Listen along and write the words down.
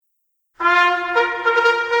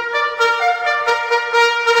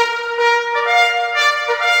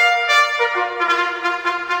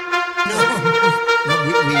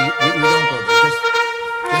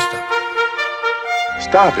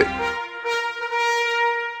stop it.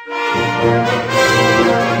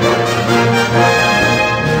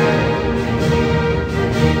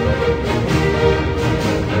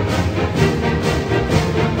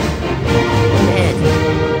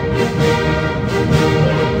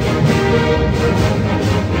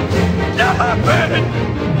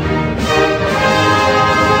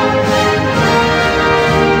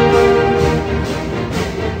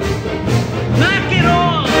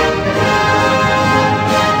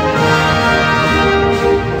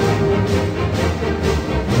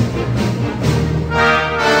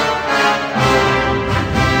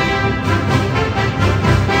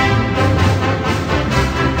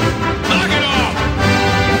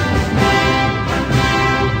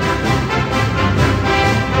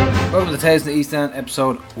 Tales of the East End,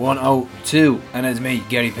 episode 102, and it's me,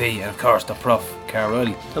 Gary P, and of course the Prof, Carl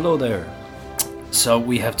Riley. Hello there. So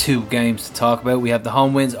we have two games to talk about. We have the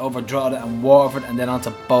home wins over Drogheda and Waterford, and then on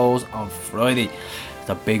to Bows on Friday. It's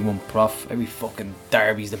a big one, Prof. Every fucking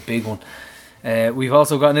derby's the big one. We've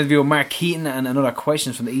also got an interview with Mark Keaton and another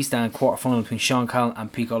questions from the East End quarter final between Sean Callan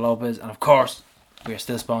and Pico Lopez, and of course we are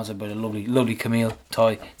still sponsored by the lovely Camille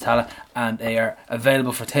Toy Tala, and they are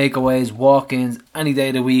available for takeaways, walk-ins, any day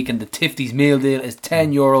of the week. And the Tifties meal deal is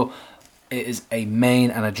 €10. It is a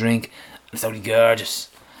main and a drink. It's only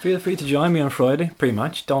gorgeous. Feel free to join me on Friday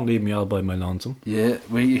pre-match. Don't leave me all by my lonesome. Yeah,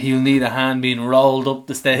 he'll need a hand being rolled up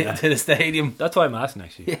to the stadium. That's why I'm asking,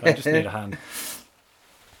 actually. Yeah. I just need a hand.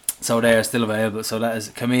 So they are still available. So that is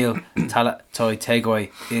Camille Tala Toy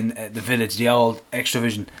Takeaway in the village, the old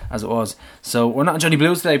Extravision as it was. So we're not in Johnny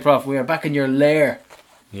Blues today, Prof. We are back in your lair.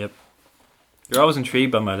 Yep. You're always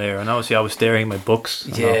intrigued by my lair, and obviously I was staring at my books.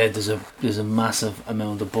 Yeah, there's a massive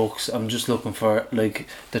amount of books. I'm just looking for like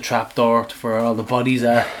the trapdoor for all the bodies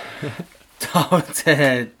are.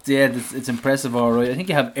 It's impressive, all right. I think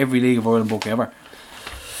you have every League of Ireland book ever.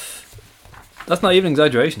 That's not even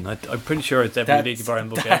exaggeration. I'm pretty sure it's every League of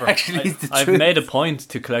Ireland book ever. I've made a point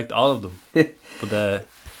to collect all of them. But the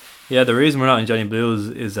reason we're not in Johnny Blues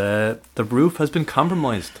is the roof has been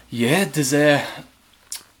compromised. Yeah, there's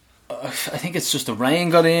I think it's just the rain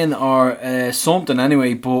got in or something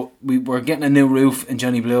anyway. But we're getting a new roof in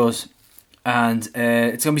Johnny Blues, and it's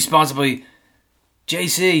going to be sponsored by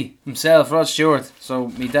JC himself, Rod Stewart. So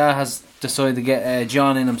my dad has decided to get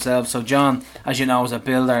John in himself. So John, as you know, is a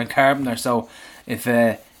builder and carpenter. So if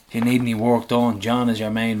you need any work done, John is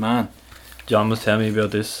your main man. John was telling me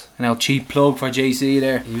about this. And now cheap plug for JC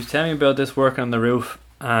there. He was telling me about this working on the roof,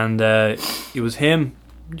 and it was him,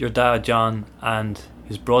 your dad John, and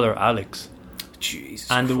his brother Alex. Jesus.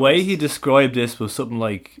 And the way he described this was something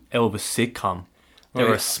like out of a sitcom. They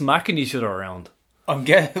were smacking each other around. I'm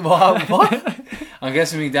guessing what? I'm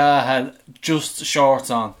guessing my dad had just shorts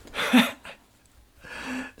on.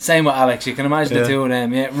 Same with Alex. You can imagine the two of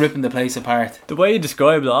them, ripping the place apart. The way he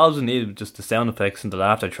described it, all we needed was just the sound effects and the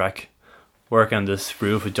laughter track. Working on this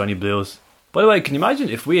roof with Johnny Blues. By the way, can you imagine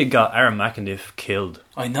if we had got Aaron McAniff killed?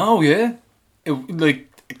 I know, yeah.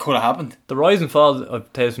 It could have happened. The rise and fall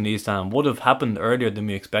of Tales from the East End would have happened earlier than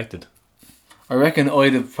we expected. I reckon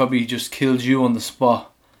I'd have probably just killed you on the spot.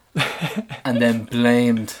 And then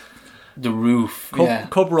blamed the roof.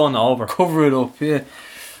 Cover on over. Cover it up, yeah.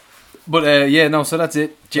 But so that's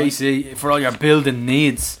it. JC, for all your building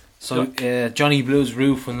needs. So Johnny Blues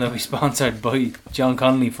roof will now be sponsored by John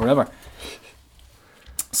Connolly forever.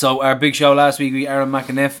 So our big show last week, we Aaron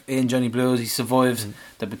McAniff in Johnny Blues. He survives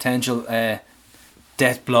the potential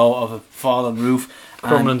death blow of a fallen roof.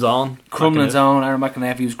 Crumlin's on. Aaron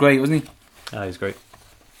McAniff. He was great, wasn't he? Yeah, he's great.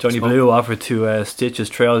 Johnny Blue offered to stitch his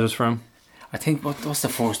trousers for him. I think what's the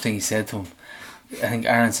first thing he said to him? I think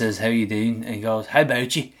Aaron says, "How you doing?" And he goes, "How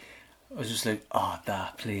about you?" I was just like, "Oh,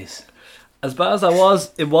 Dad, please." As bad as I was,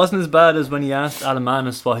 it wasn't as bad as when he asked Alan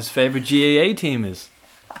Manus what his favourite GAA team is.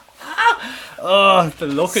 Oh, the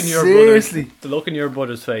look in your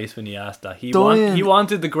brother's face when he asked that. He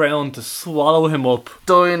wanted the ground to swallow him up.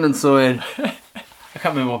 Dying inside. I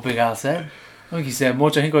can't remember what Big Al said. I think he said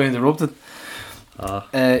much. I think I interrupted.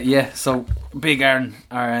 So Big Aaron,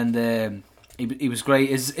 and he was great.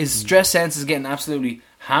 His dress sense is getting absolutely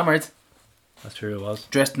hammered. That's true, it was.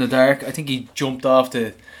 Dressed in the dark. I think he jumped off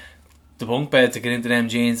the bunk bed to get into them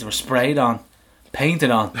jeans. They were sprayed on,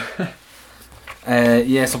 painted on.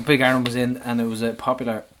 So Big Aaron was in, and it was a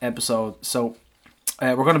popular episode. So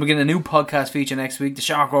We're going to begin a new podcast feature next week, the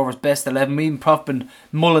Shark Rovers Best 11. Me and Prof been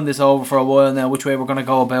mulling this over for a while now, which way we're going to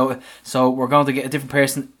go about it. So we're going to get a different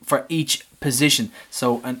person for each position,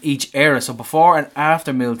 and each era. So before and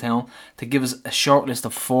after Milltown, to give us a short list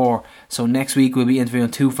of 4. So next week we'll be interviewing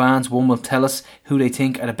 2 fans. One will tell us who they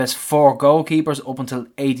think are the best 4 goalkeepers up until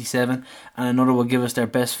 87, and another will give us their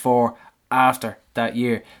best 4 after that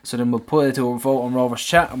year. So then we'll put it to a vote on Rovers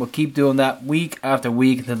Chat, and we'll keep doing that week after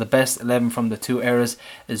week until the best 11 from the 2 eras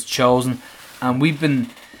is chosen. And we've been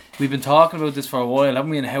talking about this for a while, haven't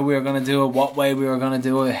we, and how we were going to do it, what way we were going to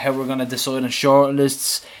do it, how we're going to decide on short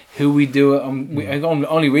lists, who we do it.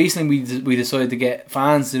 Only recently we decided to get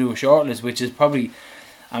fans to do a short list, which is probably,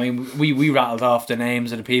 I mean, we rattled off the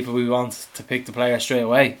names of the people we want to pick the player straight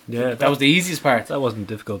away. Yeah, that was the easiest part. That wasn't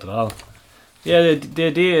difficult at all. Yeah, the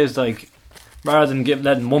idea is like, rather than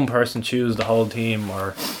letting one person choose the whole team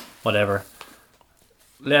or whatever,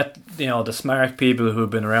 let the smart people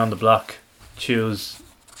who've been around the block choose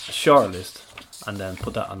a short list and then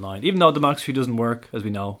put that online. Even though the max fee doesn't work, as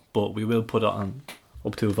we know, but we will put it on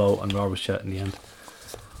up to a vote on Rovers Chat in the end.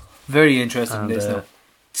 Very interesting this now.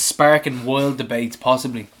 Sparking wild debates,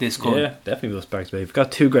 possibly this could. Yeah, definitely will spark debate. We've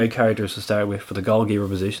got 2 great characters to start with for the goalkeeper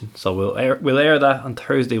position, so we'll air that on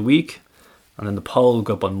Thursday week. And then the poll will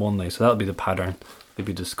go up on Monday, so that'll be the pattern. There'll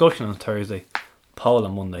be discussion on Thursday, poll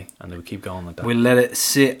on Monday, and then we'll keep going like that. We'll let it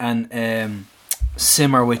sit and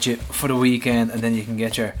simmer with you for the weekend, and then you can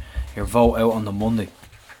get your vote out on the Monday.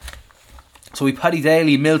 So Paddy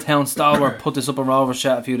Daly, Milltown stalwart, put this up on Rovers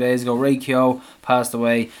Chat a few days ago. Ray Keogh passed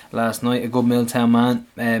away last night, a good Milltown man.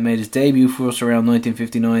 Made his debut for us around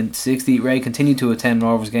 1959-60. Ray continued to attend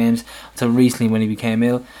Rovers games until recently when he became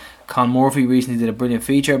ill. Con Murphy recently did a brilliant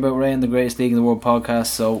feature about Ray in the Greatest League in the World podcast,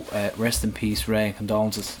 so rest in peace Ray, and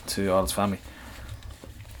condolences to all his family.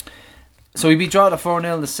 So we beat Drogheda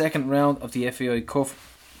 4-0 in the second round of the FAI Cup.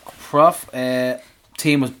 Prof,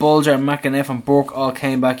 team was Bulger, McAneff and Burke all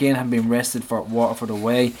came back in, had been rested for Waterford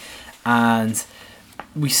away, and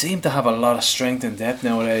we seem to have a lot of strength and depth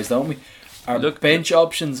nowadays, don't we? Our bench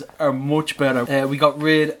options are much better. We got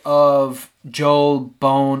rid of Joel,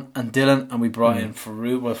 Bone and Dylan, and we brought in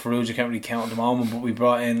Farouk. Well, Farouk you can't really count at the moment, but we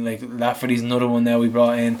brought in like Lafferty's another one now. We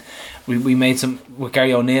brought in, we made some, with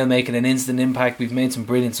Gary O'Neill making an instant impact. We've made some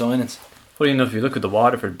brilliant signings. Funny enough, if you look at the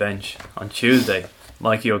Waterford bench on Tuesday,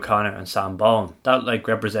 Mikey O'Connor and Sam Bone, that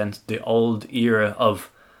represents the old era of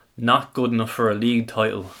not good enough for a league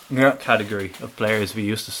title category of players we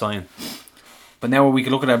used to sign. But now we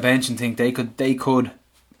could look at our bench and think they could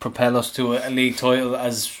propel us to a league title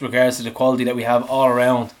as regards to the quality that we have all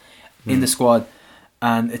around in the squad.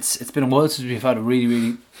 And it's been a while since we've had a really,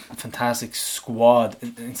 really fantastic squad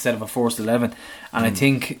instead of a first 11. And I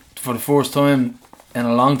think for the first time in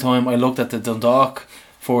a long time, I looked at the Dundalk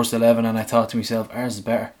first 11 and I thought to myself, ours is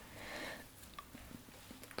better.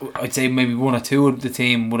 I'd say maybe 1 or 2 of the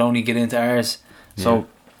team would only get into ours. So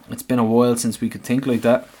it's been a while since we could think like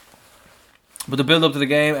that. But the build up to the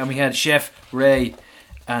game, and we had Chef Ray,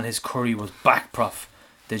 and his curry was back, Prof.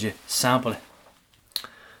 Did you sample it?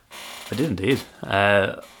 I did indeed.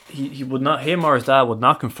 He would not. Him or his dad would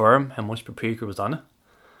not confirm how much paprika was on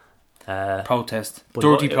it. Protest,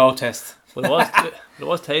 dirty protest. But it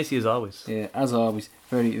was tasty as always. Yeah, as always,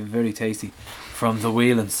 very very tasty from the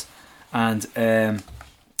Whelans. And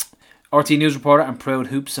RT News reporter and proud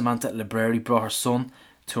hoop Samantha Libreri brought her son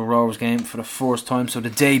to a Rovers game for the first time, so the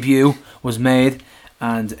debut was made,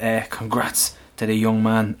 and congrats to the young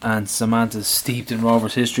man. And Samantha's steeped in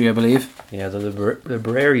Rovers history, I believe. Yeah, the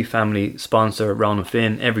Libreri family sponsor Ronan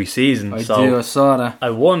Finn every season. I saw that.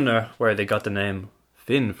 I wonder where they got the name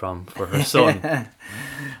Finn from for her son.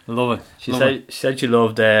 Love it. She said she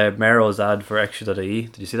loved Merrill's ad for Extra.ie.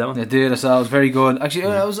 Did you see that one? I did. I saw it. It was very good. Actually,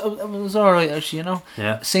 it was alright, actually, you know.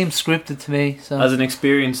 Yeah. Seemed scripted to me. So. As an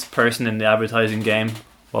experienced person in the advertising game,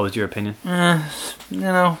 what was your opinion? You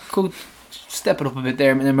know, could step it up a bit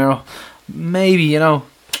there in the Merrill. Maybe, you know.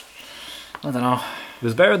 I don't know. It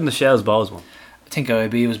was better than the Shells Balls one. I think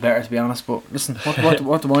OIB was better, to be honest. But listen,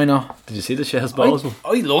 what do I know? Did you see the Shells Balls one?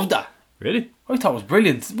 I loved that. Really? I thought it was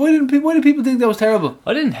brilliant. Why did people think that was terrible?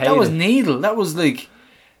 I didn't hate it. That was needle. That was like...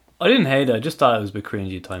 I didn't hate it. I just thought it was a bit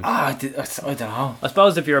cringy at times. I don't know. I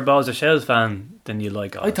suppose if you're a Bowser Shells fan, then you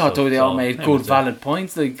like it. I thought they all made good, valid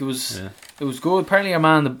points. Like it was good. Apparently, our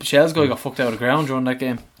man, the Shells guy, got fucked out of the ground during that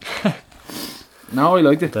game. No, I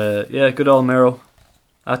liked it. Good old Merrill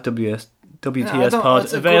at WTS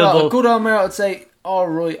Pod. Available. Good old Merrill, I'd say.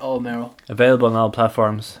 Alright, old Merrill. Available on all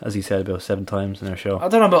platforms, as he said about 7 times in our show. I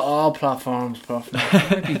don't know about all platforms, Prof.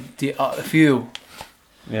 Maybe a few.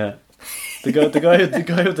 Yeah. the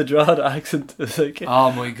guy with the Drogheda accent is like,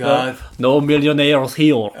 Oh my god. no millionaires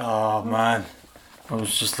here. Oh man. I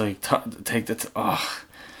was just like, take that. I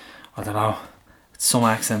don't know. It's some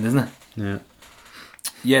accent, isn't it? Yeah.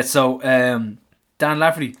 Yeah, so Dan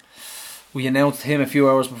Lafferty, we announced him a few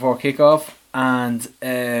hours before kickoff, and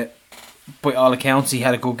by all accounts, he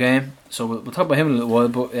had a good game. So we'll talk about him in a little while.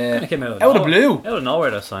 But Kinda came out of the blue. Out of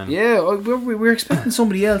nowhere, that sign. Yeah, we were expecting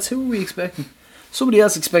somebody else. Who were we expecting? Somebody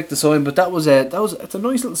else expected the sign, but it's a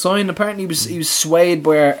nice little sign. Apparently, he was swayed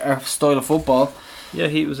by our style of football. Yeah,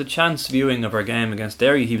 he was a chance viewing of our game against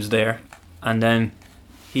Derry. He was there, and then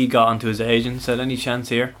he got onto his agent, said, "Any chance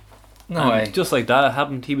here?" No way. Just like that, it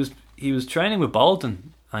happened. He was training with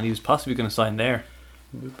Bolton, and he was possibly going to sign there.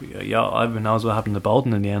 Yeah, I don't know what happened to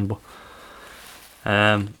Bolton in the end, but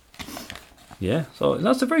yeah. So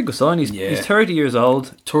that's a very good sign. He's 30 years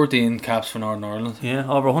old. 13 caps for Northern Ireland. Yeah,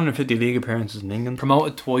 over 150 league appearances in England.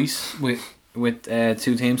 Promoted twice with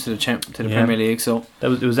two teams to the Premier League. So it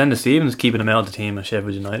was Enda Stevens keeping him out of the team at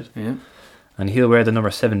Sheffield United. Yeah. And he'll wear the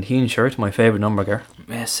number 17 shirt, my favourite number, Gar.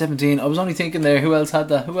 Yeah, 17. I was only thinking there, who else had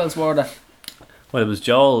that? Who else wore that? Well, it was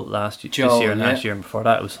Joel this year and last year, and before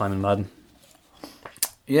that it was Simon Madden.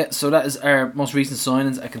 Yeah, so that is our most recent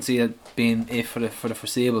signings. I can see it being it for the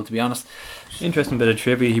foreseeable, to be honest. Interesting bit of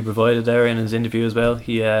trivia he provided there in his interview as well.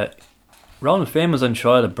 Roland Fane was on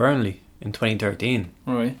trial at Burnley in 2013.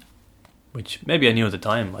 Right. Which maybe I knew at the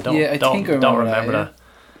time. I don't remember that.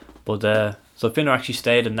 But so Finner actually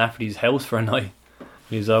stayed in Lafferty's house for a night when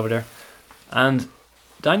he was over there. And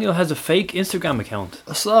Daniel has a fake Instagram account.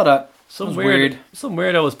 I saw that. Some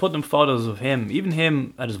weirdo was putting photos of him, even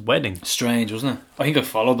him at his wedding. Strange, wasn't it? I think I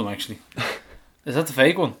followed them actually. Is that the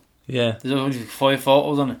fake one? Yeah. There's only 5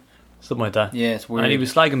 photos on it. Something like that. Yeah, it's weird. And he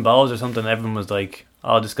was slagging balls or something. Everyone was like,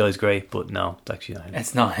 "Oh, this guy's great," but no, it's actually not him.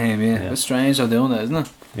 It's not him. Yeah. It's strange they're doing that, isn't it?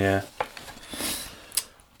 Yeah.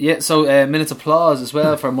 Yeah, so minutes applause as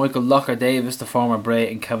well for Michael Locker Davis, the former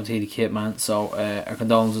Bray and Cabotini kit man. So our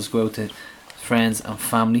condolences go out to friends and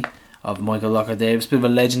family of Michael Locker Davis. Bit of a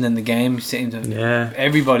legend in the game. Seemed to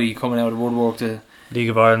everybody coming out of the woodwork to League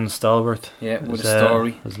of Ireland stalwart. Yeah, with a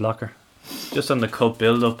story. His Locker. Just on the cup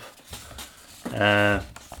build up.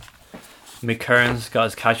 Mick Kearns got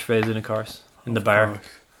his catchphrase in, of course, in the bar.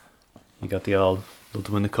 He got the old love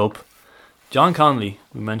to win the cup. John Connolly,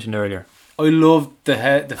 we mentioned earlier. I love the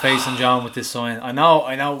face on John with this sign. I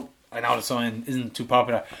know the sign isn't too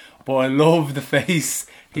popular, but I love the face.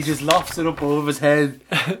 He just lofts it up above his head,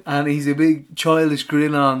 and he's a big childish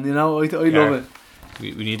grin on. You know, I love it.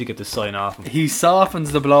 We need to get the sign off him. He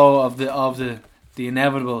softens the blow of the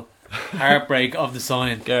inevitable heartbreak of the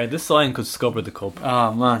sign. Gary, this sign could scupper the cup.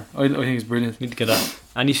 Oh man, I think it's brilliant. Need to get that.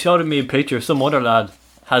 And he showed me a picture. Some other lad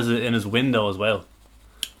has it in his window as well,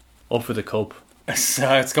 up for the cup.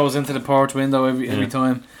 It goes into the porch window every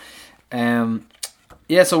time.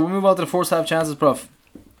 So we'll move on to the first half chances, Prof.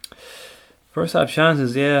 First half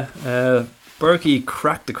chances, yeah. Berkey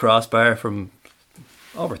cracked the crossbar from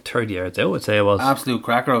over 30 yards out, I'd say it was. Absolute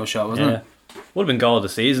cracker of a shot, wasn't it? Would have been goal of the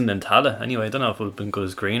season then Tala. Anyway, I don't know if it would have been good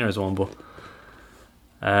as Greener's one, but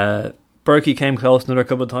Berkey came close another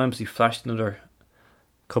couple of times. He flashed another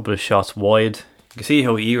couple of shots wide. You can see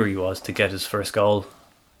how eager he was to get his first goal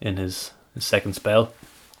in his second spell.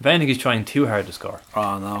 If anything, he's trying too hard to score.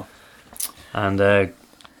 Oh no. And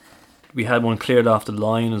we had one cleared off the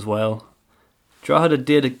line as well. Drogheda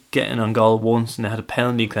did get in on goal once and they had a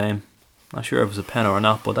penalty claim. Not sure if it was a pen or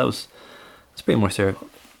not, but it's pretty much their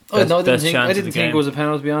I didn't think it was a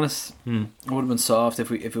penalty, to be honest. It would have been soft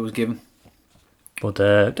if it was given. But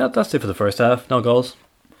that's it for the first half. No goals.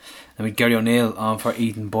 And with Gary O'Neill on for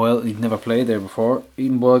Ethan Boyle. He'd never played there before.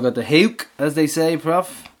 Ethan Boyle got the hook, as they say,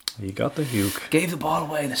 Prof. He got the hook. Gave the ball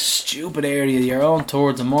away in a stupid area. You're on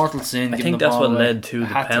towards a mortal sin. I think that's what led to the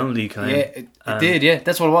penalty claim. Yeah, it did, yeah.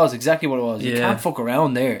 That's what it was, exactly what it was. You can't fuck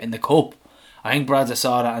around there in the cup. I think Bradza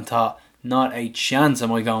saw that and thought, not a chance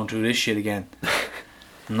am I going through this shit again.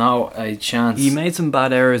 Not a chance. He made some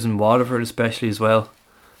bad errors in Waterford especially as well.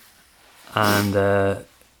 And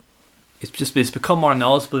it's become more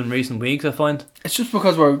noticeable in recent weeks, I find. It's just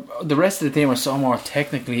because the rest of the team are so more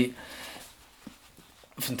technically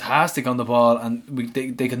fantastic on the ball, and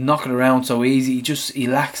they can knock it around so easy. He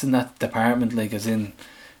lacks in that department, like as in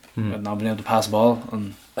not being able to pass the ball.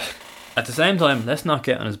 And at the same time, let's not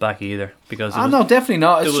get on his back either, because no, definitely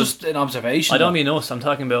not. It's just an observation. I don't mean us. I'm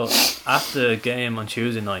talking about after the game on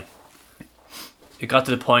Tuesday night. It got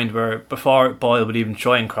to the point where before Boyle would even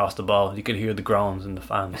try and cross the ball, you could hear the groans in the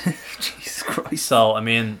fans. Jesus Christ! So I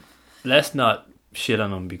mean, let's not shit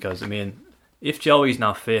on him, because I mean, if Joey's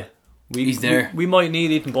not fit, He's there. We might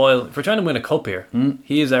need Ethan Boyle if we're trying to win a cup here.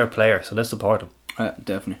 He is our player, so let's support him.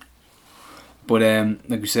 Definitely. But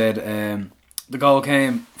like we said, the goal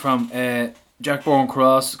came from Jack Bourne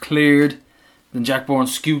cross, cleared, then Jack Bourne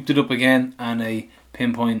scooped it up again, and a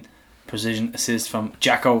pinpoint precision assist from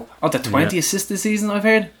Jacko. The 20 assists this season, I've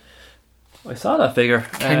heard. I saw that figure.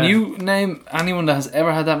 Can you name anyone that has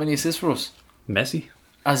ever had that many assists for us? Messi.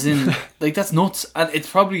 As in, like, that's nuts. And it's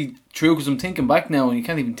probably true because I'm thinking back now and you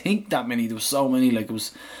can't even think that many. There was so many. Like,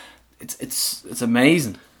 it's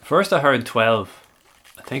amazing. First I heard 12.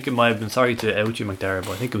 I think it might have been, sorry to out you, McDarragh,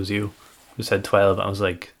 but I think it was you who said 12. I was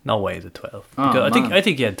like, no way is it 12. Because I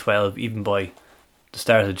think he had 12 even by the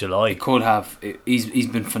start of July. He could have. He's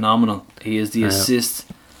been phenomenal. He is the assist.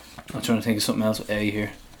 I'm trying to think of something else with A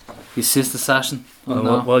here. The assist assassin.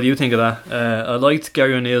 Well, you think of that. I liked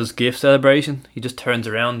Gary O'Neill's gift celebration. He just turns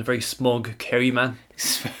around, very smug Kerry man.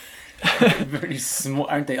 Very smug,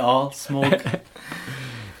 aren't they all smug?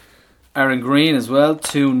 Aaron Green as well,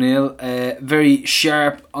 2-0. Very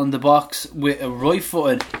sharp on the box with a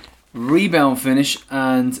right-footed rebound finish,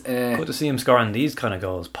 and good to see him scoring these kind of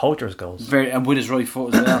goals, poacher's goals. And with his right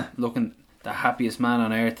foot as well, looking the happiest man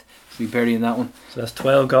on earth to be burying that one. So that's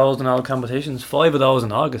 12 goals in all competitions, 5 of those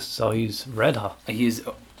in August, so he's red hot. He is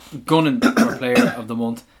gunning for player of the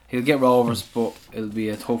month. He'll get Rovers, but it'll be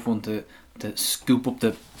a tough one to scoop up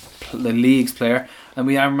the league's player. And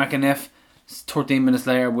we have McAneff 13 minutes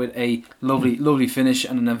later with a lovely finish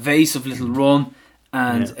and an evasive little run,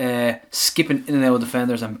 and skipping in and out of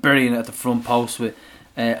defenders and burying it at the front post, with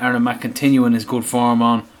Aaron Mack continuing his good form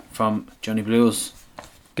on from Johnny Blues.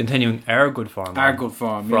 Continuing our good form.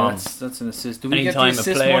 That's an assist. Do we get the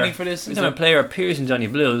assist money for this? Anytime a player appears in Johnny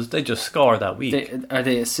Blues, they just score that week. Are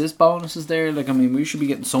they assist bonuses there? Like, I mean, we should be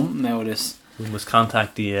getting something out of this. We must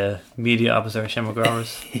contact the media officer, Shamrock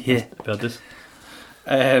Rovers, about this.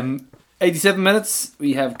 87 minutes,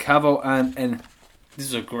 we have Cavo and this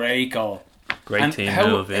is a great goal. Great team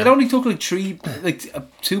move, It only took like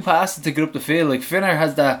 2 passes to get up the field. Like, Finner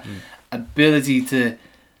has that ability to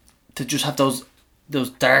just have those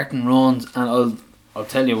darting runs, and I'll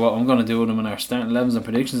tell you what I'm going to do with them in our starting 11s and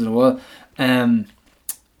predictions in a while.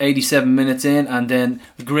 87 minutes in, and then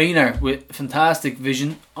Greener with fantastic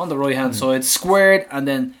vision on the right hand side, squared and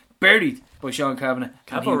then buried by Sean Kavanagh.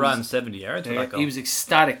 Cavo ran 70 yards for that goal. He was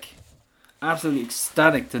ecstatic, absolutely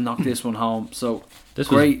ecstatic to knock this one home. So this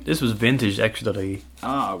great. This was vintage extra.ie.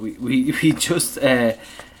 We just that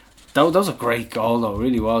was a great goal though. It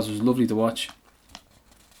really was. It was lovely to watch.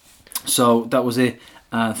 So that was it.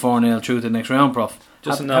 4-0 through to the next round, Prof.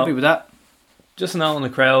 Happy with that. Just now in the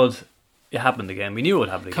crowd, it happened again. We knew it would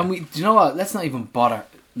happen again. Do you know what? Let's not even bother.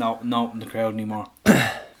 No, in the crowd anymore.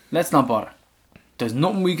 Let's not bother. There's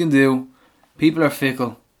nothing we can do. People are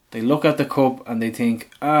fickle. They look at the cup and they think,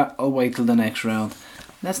 I'll wait till the next round.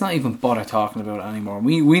 Let's not even bother talking about it anymore.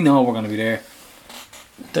 We know we're going to be there.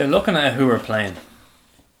 They're looking at who we're playing.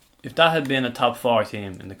 If that had been a top 4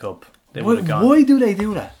 team in the cup, they would have gone. Why do they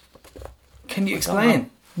do that? Can you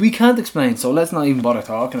explain? We can't explain, so let's not even bother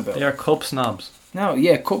talking about it. They are cup snobs. No,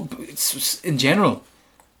 cup. It's in general.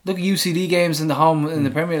 Look at UCD games in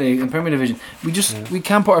the Premier League, in Premier Division. We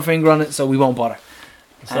can't put our finger on it, so we won't bother.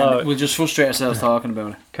 So and we'll just frustrate ourselves talking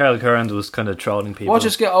about it. Carl Kearns was kind of trolling people. Watch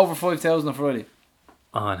us get over 5,000 on Friday.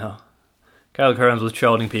 Oh no. Carl Kearns was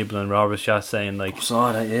trolling people in Robert's chat, saying like, I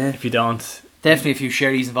saw that, yeah. If you don't, definitely a few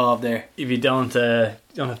sherries involved there. If you don't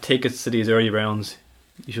have tickets to these early rounds,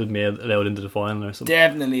 you shouldn't be allowed into the final or something.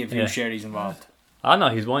 Definitely a few sherries involved. I know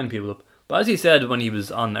he's winding people up, but as he said when he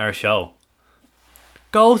was on our show,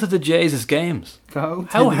 go to the Jesus games. How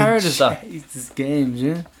hard is that? Jesus games,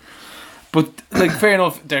 yeah. But like, fair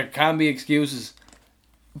enough, there can be excuses,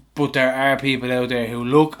 but there are people out there who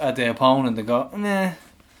look at the opponent and go, nah,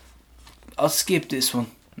 I'll skip this one.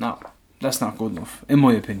 No, that's not good enough, in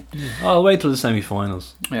my opinion. I'll wait till the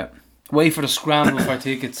semi-finals. Yeah, wait for the scramble for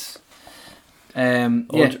tickets.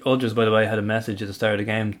 Ultras, by the way, had a message at the start of the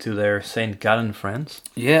game to their St. Gallen friends.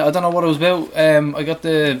 Yeah, I don't know what it was about. I got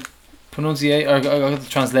the pronunciation, or I got the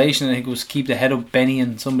translation. I think it was keep the head up, Benny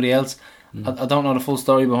and somebody else. I don't know the full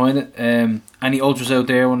story behind it. Any ultras out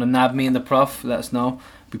there want to nab me and the prof, let us know.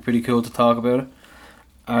 It'd be pretty cool to talk about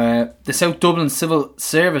it. The South Dublin Civil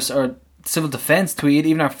Service or Civil Defence tweeted,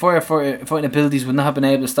 even our firefighting abilities would not have been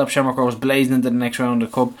able to stop Shamrock Rovers blazing into the next round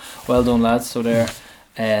of the cup. Well done, lads. So they're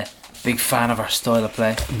big fan of our style of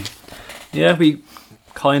play. Yeah, we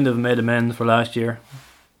kind of made amends for last year.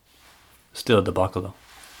 Still a debacle though.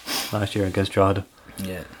 Last year against Drogheda.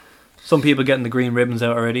 Yeah. Some people getting the green ribbons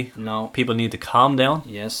out already. No. People need to calm down.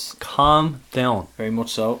 Yes. Calm down. Very much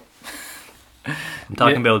so. I'm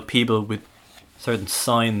talking about people with certain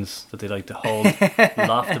signs that they like to hold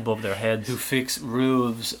loft above their heads. Who fix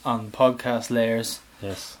roofs on podcast layers.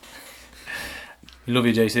 Yes. We love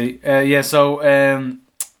you, JC. So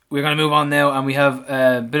we're going to move on now, and we have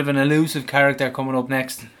a bit of an elusive character coming up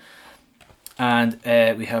next. And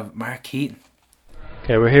we have Mark Keating.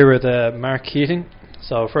 Okay, we're here with Mark Keating.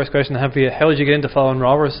 So first question I have for you, how did you get into following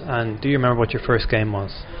Rovers, and do you remember what your first game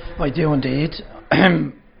was? I do indeed.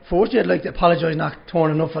 Firstly, I'd like to apologise not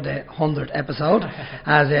turning up for the 100th episode,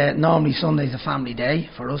 as normally Sunday's a family day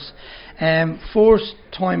for us. First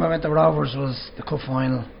time I went to Rovers was the cup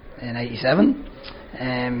final in '87.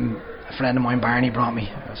 A friend of mine, Barney, brought me.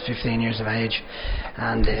 I was 15 years of age.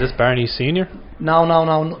 And is this Barney Senior? No,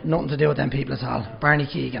 nothing to do with them people at all. Barney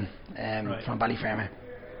Keegan from Ballyfermot.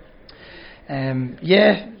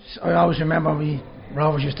 I always remember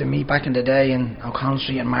Rovers used to meet back in the day in O'Connell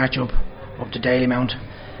Street and march up to Dalymount.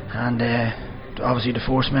 And obviously the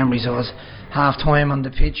first memories was half time on the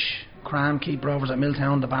pitch, Cram, keep Rovers at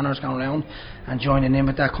Milltown, the banners going around, and joining in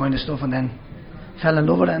with that kind of stuff, and then fell in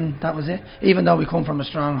love with it, and that was it. Even though we come from a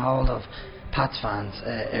stronghold of Pats fans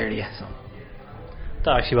earlier. So.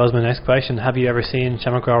 That actually was my next question. Have you ever seen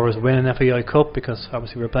Shamrock Rovers win an FAI Cup? Because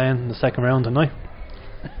obviously we're playing in the second round tonight.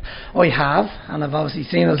 I have, and I've obviously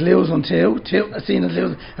seen us lose one too. I've seen us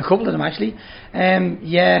lose a couple of them actually.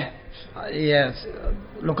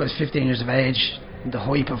 Look, I was 15 years of age. The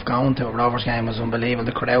hype of going to a Rovers game was unbelievable.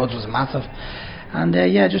 The crowds was massive, and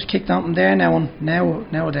just kicked on from there now. And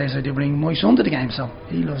nowadays I do bring my son to the game, so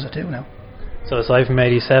he loves it too now. So aside from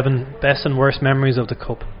 '87, best and worst memories of the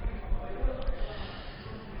cup?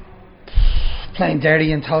 Playing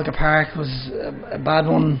dirty in Talca Park was a bad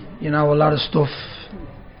one. A lot of stuff.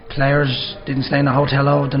 Players didn't stay in the hotel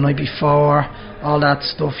over the night before. All that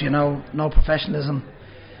stuff. No professionalism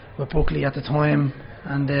with Buckley at the time,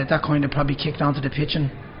 and that kind of probably kicked onto the pitch.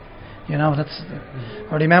 And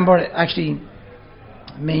I remember actually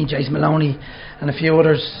me, Jason Maloney, and a few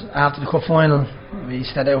others after the cup final. We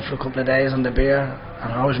stayed out for a couple of days on the beer,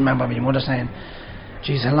 and I always remember my mother saying,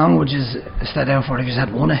 "Geez, how long would you stay out for if you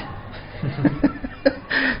had won it?"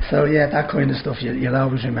 So that kind of stuff you'll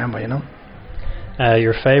always remember.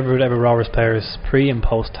 Your favourite ever Rovers players pre and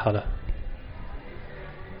post Tala?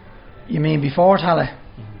 You mean before Tala?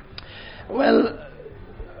 Well,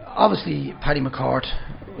 obviously Paddy McCourt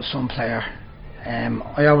was some player.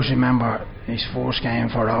 I always remember his first game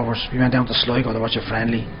for Rovers. We went down to Sligo to watch a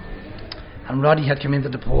friendly, and Roddy had come into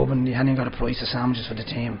the pub and he hadn't even got a price of sandwiches for the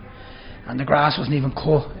team, and the grass wasn't even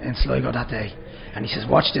cut in Sligo that day. And he says,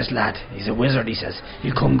 "Watch this lad, he's a wizard," he says,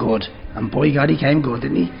 "he'll come good." And by God, he came good,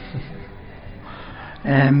 didn't he?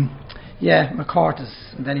 McCourt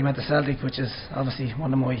and then he went to Celtic, which is obviously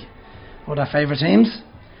one of my other favourite teams,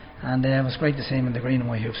 and it was great to see him in the green and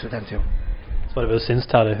white hoops with them too. So what about since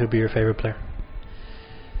Tala? Who'd be your favourite player?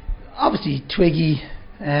 Obviously Twiggy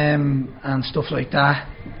and stuff like that.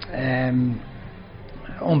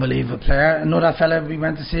 Unbelievable player. Another fella we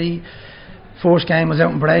went to see, first game was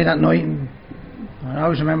out in Bray that night, and I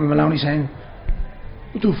always remember Maloney saying,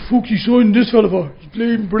 "What the fuck you signing this fella for? He's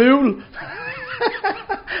playing brutal."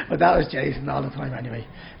 But that was Jason all the time anyway.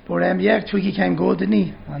 But Twiggy came good, didn't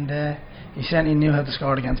he? And he certainly knew how to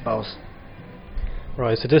score against Bows.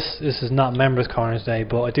 Right, so this is not Members Corner today,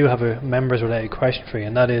 but I do have a members related question for you,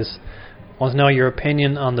 and that is, I want to know your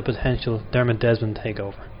opinion on the potential Dermot Desmond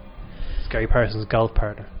takeover. It's Gary Parsons' golf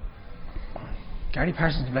partner. Gary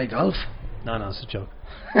Parsons can play golf? No, it's a joke.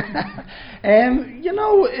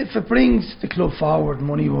 If it brings the club forward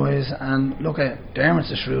money wise, and look at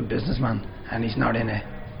Dermot's a shrewd businessman, and he's not in it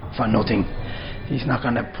for nothing. He's not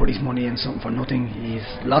going to put his money in something for nothing. He's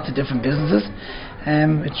lots of different businesses.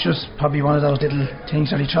 It's just probably one of those little things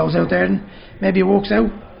that he throws out there, and maybe it works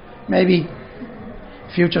out. Maybe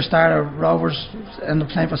future star of Rovers end up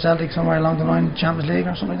playing for Celtic somewhere along the line, Champions League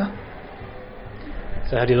or something like that.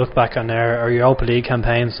 So how do you look back on your Europa League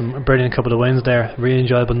campaign? Some brilliant couple of wins there, really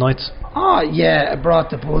enjoyable nights. Oh yeah, it brought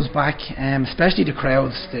the buzz back, especially the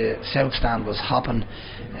crowds. The South Stand was hopping,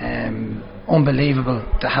 unbelievable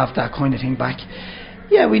to have that kind of thing back.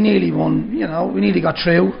 Yeah, we nearly won, we nearly got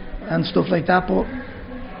through and stuff like that, but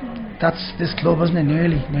that's this club, isn't it?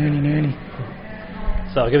 Nearly.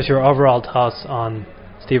 So give us your overall thoughts on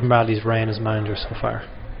Stephen Bradley's reign as manager so far.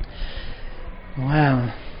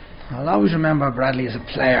 Well, I'll always remember Bradley as a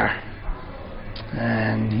player,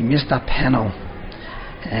 and he missed that penalty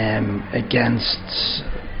against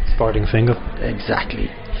Sporting Fingal. Exactly.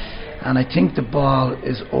 And I think the ball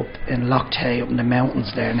is up in Loch Tay, up in the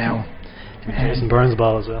mountains there now. Jason Burns'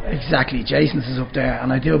 ball as well. Exactly, Jason's is up there,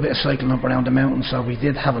 and I do a bit of cycling up around the mountains, so we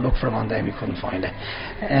did have a look for him one day, we couldn't find it.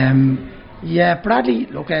 Bradley,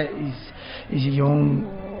 look, He's a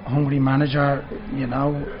young, hungry manager. You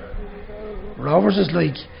know, Rovers is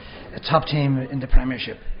like a top team in the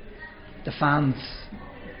Premiership. The fans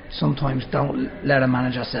sometimes don't let a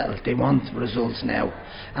manager settle. They want results now.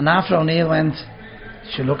 And after O'Neill went,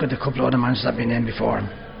 you look at the couple of other managers that have been in before him.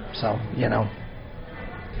 So, you know.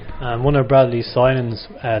 One of Bradley's signings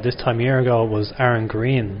this time a year ago was Aaron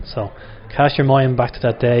Green. So cast your mind back to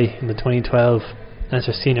that day in the 2012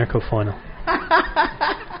 Leinster Senior Cup final.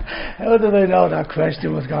 How did I know that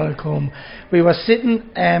question was going to come? We were sitting,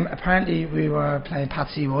 apparently we were playing Pat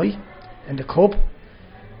CY in the Cup,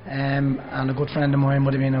 and a good friend of mine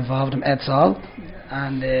would have been involved, Ed Saul,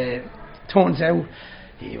 and turns out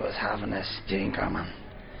he was having a stinker, man.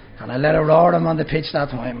 And I let her roar him on the pitch that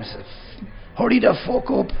time. I said, hurry the fuck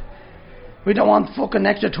up, we don't want fucking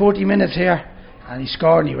extra 30 minutes here. And he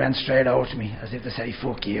scored and he ran straight over to me as if to say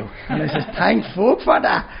fuck you. And I said, thank fuck for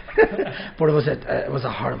that. But it was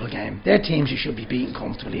a horrible game. Their teams you should be beating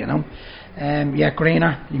comfortably, you know. Yeah,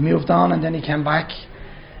 Greener, he moved on and then he came back.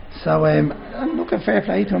 So I'm looking fair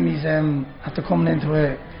play to him. He's after coming into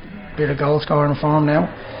a bit of goal scoring form now.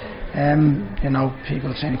 You know,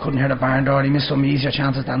 people saying he couldn't hear the barn door. He missed some easier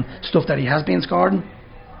chances than stuff that he has been scoring.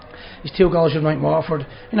 His 2 goals should night Waterford.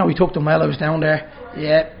 You know, he took them well. I was down there.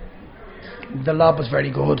 Yeah. The lob was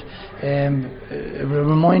very good. It will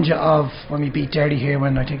remind you of when we beat Derry here,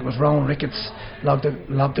 when I think it was Rowan Ricketts lobbed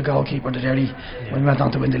the goalkeeper to Derry when we went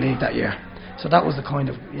on to win the league that year. So that was the kind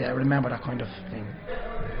of, I remember that kind of thing.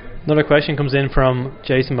 Another question comes in from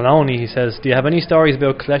Jason Maloney. He says, do you have any stories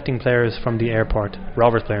about collecting players from the airport,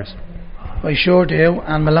 Rovers players? I sure do,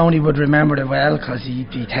 and Maloney would remember it well because he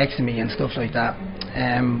texted me and stuff like that.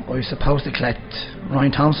 I was supposed to collect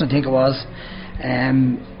Ryan Thompson, I think it was,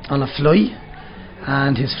 on a flight,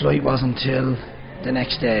 and his flight wasn't until the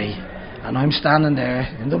next day, and I'm standing there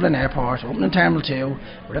in Dublin Airport, opening Terminal 2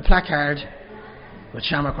 with a placard with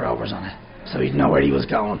Shamrock Rovers on it, so he'd know where he was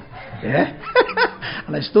going. Yeah.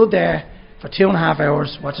 And I stood there for 2.5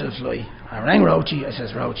 hours watching the flight. I rang Roachy. I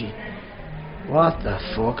says, Roachy, what the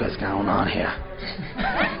fuck is going on here?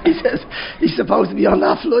 He says he's supposed to be on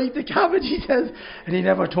that flight, the cabbage, he says, and he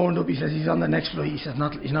never turned up. He says he's on the next flight. He says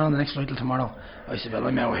he's not on the next flight till tomorrow. I said, well,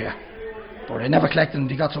 I'm out here. But I never collected him.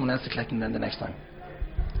 They got someone else to collect him then the next time.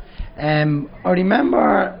 I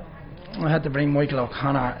remember I had to bring Michael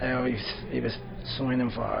O'Connor. He was signing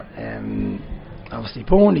for obviously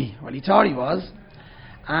Pony. Well, he thought he was,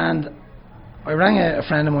 and I rang a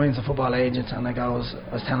friend of mine, who's a football agent, and I was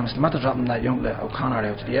telling him, I'm not dropping that young O'Connor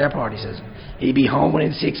out to the airport. He says he'll be home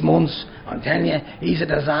within 6 months. I'm telling you, he's a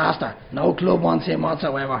disaster. No club wants him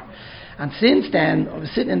whatsoever. And since then, I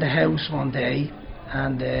was sitting in the house one day,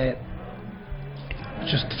 and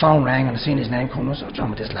just the phone rang, and I seen his name come. I said, what's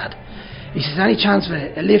wrong with this lad? He says, any chance for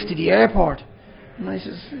a lift to the airport? And I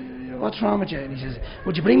says, what's wrong with you? And he says,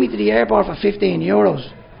 would you bring me to the airport for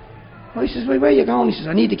 €15? I says, well, where are you going? He says,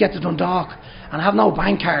 I need to get to Dundalk and I have no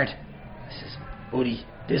bank card. I says, buddy,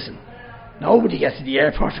 listen, nobody gets to the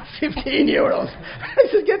airport for €15. I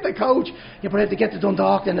says, get the coach. Yeah, but I have to get to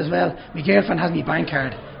Dundalk then as well. My girlfriend has my bank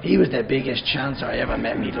card. He was the biggest chancer I ever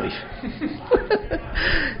met in my life.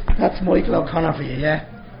 That's Michael O'Connor for you, yeah.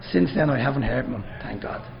 Since then I haven't heard from him, thank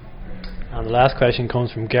God. And the last question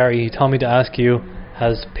comes from Gary. He told me to ask you,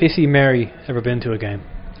 has Pissy Mary ever been to a game?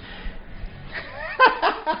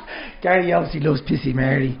 Gary obviously loves Pissy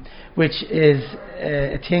Mary, which is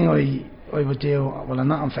a thing I would do. Well, I'm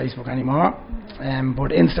not on Facebook anymore,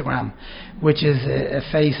 but Instagram, which is a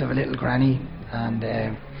face of a little granny, and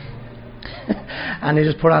and they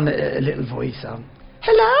just put on a little voice on.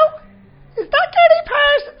 Hello, is that Gary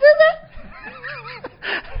Parsons, is it?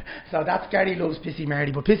 So that's Gary loves Pissy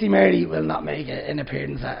Mary, but Pissy Mary will not make an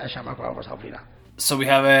appearance at Shamrock Rovers, hopefully not. So we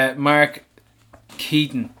have Mark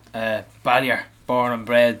Keaton, Ballier, born and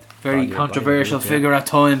bred, very Ballier, controversial figure at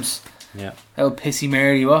times. Yeah. How Pissy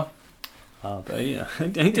Mary, what? Oh, but yeah. I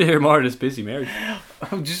need to hear more of this Pissy Mary.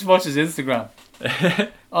 Just watch his Instagram.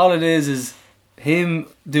 All it is him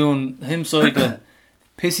cycling,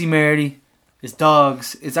 Pissy Mary, his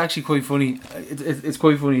dogs. It's actually quite funny. It's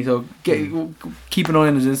quite funny. So keep an eye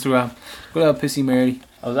on his Instagram. Good old Pissy Mary.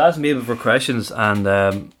 I was asking people for questions,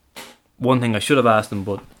 and one thing I should have asked him,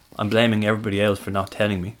 but I'm blaming everybody else for not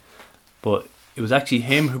telling me. But it was actually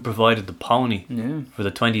him who provided the pony for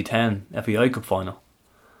the 2010 FAI Cup final,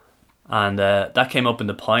 and that came up in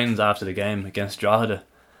the Pines after the game against Drogheda.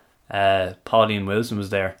 Pauline Wilson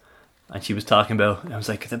was there, and she was talking about, I was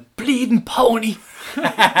like, the bleeding pony.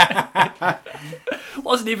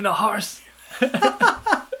 Wasn't even a horse.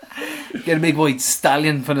 Get a big white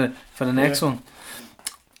stallion for the next one.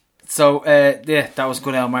 So that was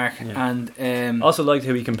good, Mark. Yeah. And Also liked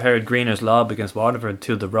how he compared Greener's lob against Waterford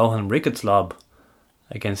to the Rohan Ricketts lob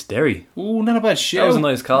against Derry. ooh, not a bad show. That was a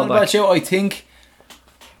nice callback. Not a bad show. I think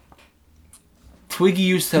Twiggy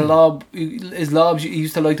used to lob his lobs. He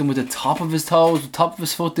used to like them with the top of his toes, the top of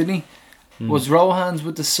his foot, didn't he? Was Rohan's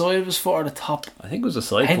with the side of his foot or the top? I think it was a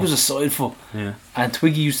side I think it foot. was a side foot. Yeah. And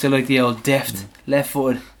Twiggy used to like the old deft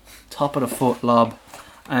left-footed top of the foot lob.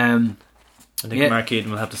 I think Yeah. Mark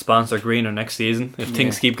Eden will have to sponsor Greener next season if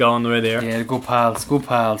things keep going the way they are. Yeah, good pals, good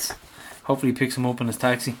pals. Hopefully he picks him up in his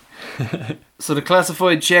taxi. So the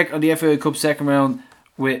classified check on the FAI Cup second round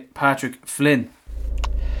with Patrick Flynn.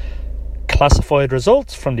 Classified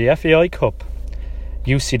results from the FAI Cup.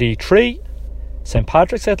 UCD 3, St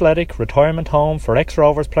Patrick's Athletic Retirement Home for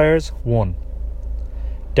ex-Rovers players 1.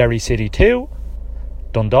 Derry City 2,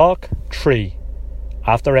 Dundalk 3,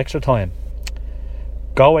 after extra time.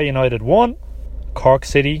 Galway United 1, Cork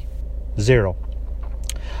City 0.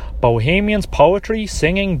 Bohemians Poetry,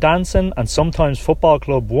 Singing, Dancing and Sometimes Football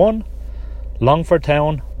Club 1, Longford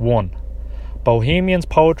Town 1. Bohemians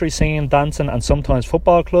Poetry, Singing, Dancing and Sometimes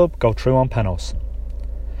Football Club go through on penalties.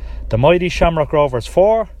 The Mighty Shamrock Rovers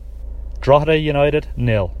 4, Drogheda United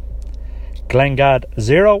 0. Glengad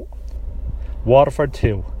 0, Waterford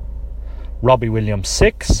 2. Robbie Williams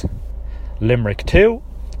 6, Limerick 2,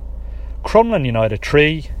 Crumlin United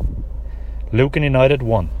 3, Lucan United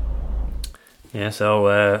 1. Yeah,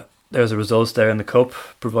 so there's the results there in the Cup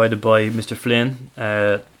provided by Mr. Flynn.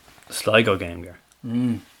 Sligo game, Gar.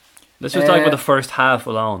 Let's just talk about the first half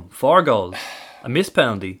alone. 4 goals, a missed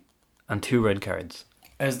penalty, and 2 red cards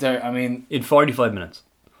Is there in 45 minutes.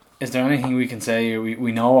 is there anything we can say?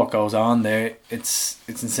 We know what goes on there. It's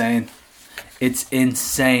insane. It's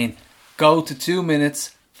insane. Go to 2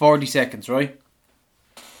 minutes 40 seconds, right?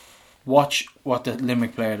 Watch what the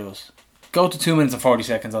Limerick player does. Go to 2 minutes and 40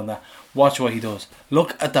 seconds on that. Watch what he does.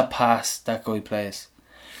 Look at the pass that guy plays.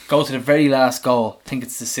 Go to the very last goal. I think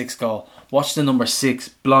it's the 6th goal. Watch the number 6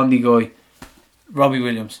 blondie guy, Robbie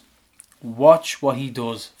Williams. Watch what he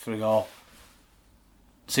does for the goal.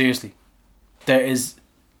 Seriously, it's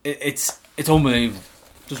unbelievable.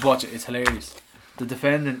 Just watch it. It's hilarious. The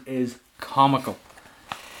defending is comical.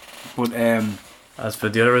 But As for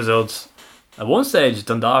the other results, at one stage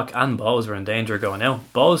Dundalk and Bows were in danger of going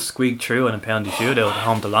out. Bows squeaked through in a penalty shootout at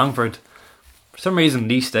home to Longford. For some reason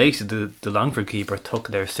Lee Stacey, the Longford keeper, took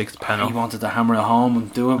their 6th he penalty. wanted to hammer it home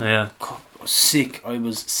and do it. Yeah. I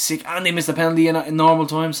was sick. And they missed a penalty in normal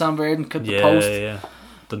time. Sam Verdon cut the Yeah, post. yeah.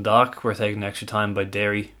 Dundalk were taking extra time by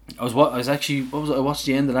Derry. I watched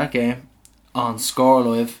the end of that game on Score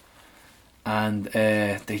Live, and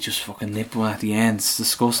they just fucking nipped one at the end. It's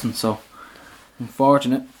disgusting. So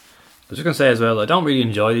unfortunate. I was just going to say as well, I don't really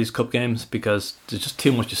enjoy these cup games because there's just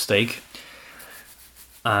too much at stake.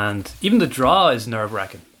 And even the draw is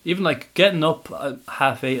nerve-wracking. Even like getting up at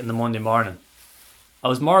 8:30 in the Monday morning, I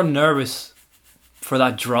was more nervous for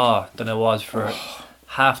that draw than I was for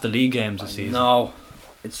half the league games this season. No,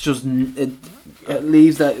 it's just it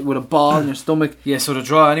leaves that with a ball in your stomach. Yeah, so the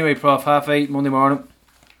draw anyway, Prof, 8:30 Monday morning,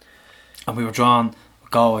 and we were drawn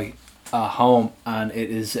Galway at home, and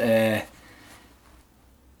it is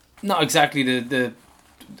not exactly the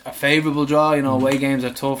a favourable draw. You know, away games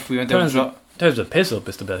are tough. We went down the draw. There's a piss up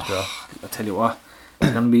is the best draw. I'll tell you what,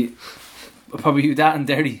 it's gonna be probably that and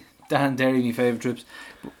Derry. My favourite trips.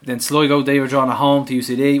 Then Sligo, they were drawn at home to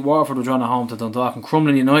UCD. Waterford were drawn at home to Dundalk, and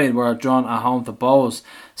Crumlin United were drawn at home to Bows.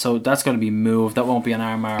 So that's going to be moved. That won't be on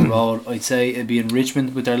Armagh Road. I'd say it'd be in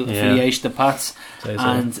Richmond with their affiliation to Pats. Say so.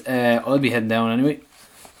 And I'll be heading down anyway.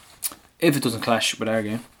 If it doesn't clash with our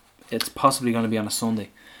game, it's possibly going to be on a Sunday,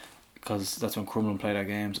 because that's when Crumlin play their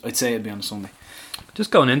games. I'd say it'd be on a Sunday.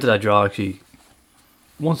 Just going into that draw, actually,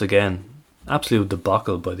 once again, absolute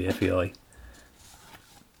debacle by the FAI.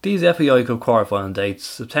 These FAI Cup quarterfinal dates,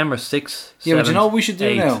 September 6th, Yeah, 7th, but you know what we should do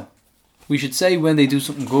 8th. now? We should say when they do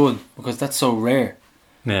something good, because that's so rare.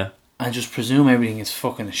 Yeah. And just presume everything is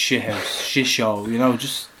fucking a shit house, shit show, you know,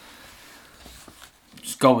 just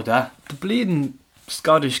go with that. The bleeding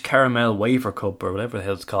Scottish Caramel Wafer Cup, or whatever the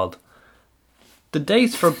hell it's called. The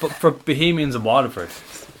dates for Bohemians and Waterford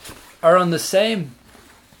are on the same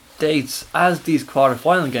dates as these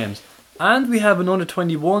quarter-final games. And we have an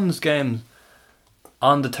under-21s game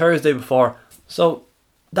on the Thursday before. So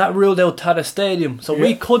that ruled out Tata Stadium. So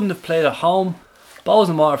we couldn't have played at home. Bows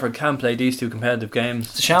and Waterford can play these two competitive games.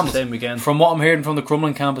 It's a shambles. The same weekend. From what I'm hearing from the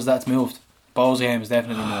Crumlin campus, that's moved. Bowes game is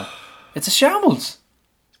definitely moved. It's a shambles.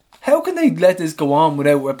 How can they let this go on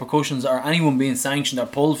without repercussions or anyone being sanctioned or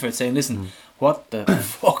pulled for it, saying, listen, what the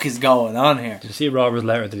fuck is going on here? Did you see Robert's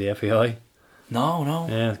letter to the FAI? No.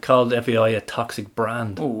 Yeah, called FAI a toxic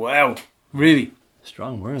brand. Oh, wow. Really?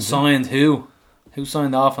 Strong words. Signed who? Who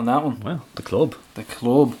signed off on that one? Well, the club. The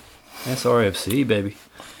club. SRFC, baby.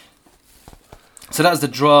 So that's the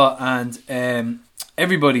draw, and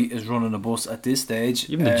everybody is running a bus at this stage.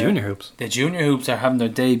 Even the junior hoops. The junior hoops are having their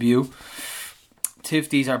debut.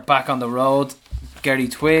 Tifties are back on the road. Gary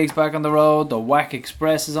Twiggs back on the road. The Whack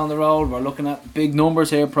Express is on the road. We're looking at big numbers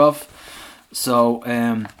here, Prof. So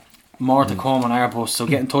more to come on our bus. So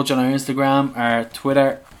get in touch on our Instagram. Our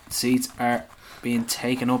Twitter seats are being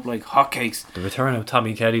taken up like hotcakes. The return of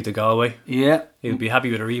Tommy Kelly to Galway. Yeah. He'd be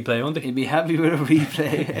happy with a replay, wouldn't he? He'd be happy with a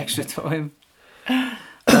replay, extra time. I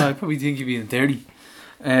probably think he'd be in 30. Do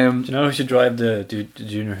you know who should drive the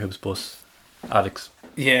junior hoops bus? Alex.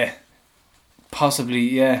 Yeah. Possibly,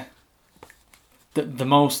 yeah. The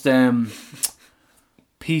most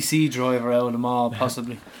PC driver out of them all,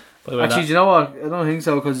 possibly. Actually, do you know what? I don't think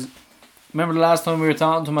so, because remember the last time we were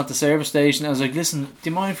talking to him at the service station, I was like, listen, do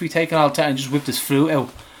you mind if we take an Alta and just whip this flute out?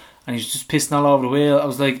 And he's just pissing all over the wheel. I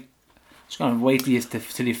was like, just going to wait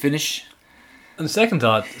till you finish. And the second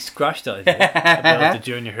thought, scratch that idea about the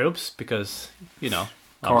junior hoops, because, you know,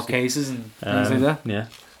 court cases and things like that. Yeah.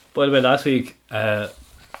 By the way, last week I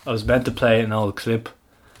was meant to play an old clip.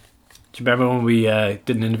 Do you remember when we did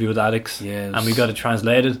an interview with Alex? Yeah. And we got it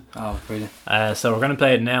translated? Oh, brilliant. So we're going to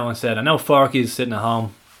play it now instead. I know Forky's sitting at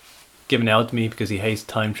home giving it out to me because he hates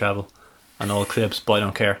time travel and old clips, but I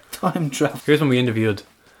don't care. Time travel. Here's when we interviewed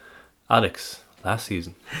Alex last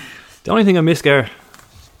season. The only thing I missed there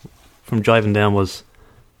from driving down was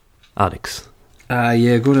Alex.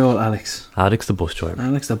 Yeah, good old Alex. Alex the bus driver.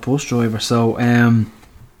 Alex the bus driver. So I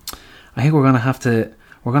think we're gonna have to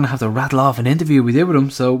rattle off an interview we did with him.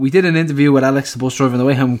 So we did an interview with Alex the bus driver on the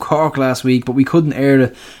way home from Cork last week, but we couldn't air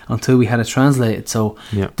it until we had it translated. So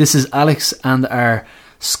This is Alex and our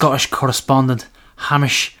Scottish correspondent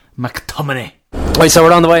Hamish McTominay. Right, so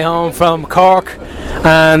we're on the way home from Cork,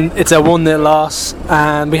 and it's a 1-0 loss,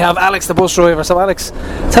 and we have Alex the bus driver. So Alex,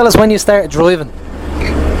 tell us when you started driving.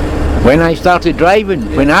 When I started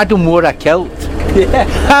driving, when Adam wore a kilt.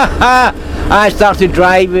 I started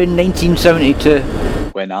driving 1972.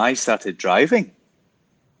 When I started driving?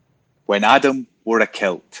 When Adam wore a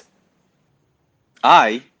kilt.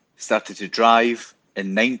 I started to drive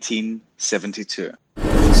in 1972.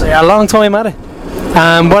 So you're a long time at it.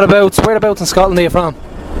 Whereabouts in Scotland are you from?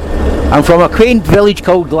 I'm from a quaint village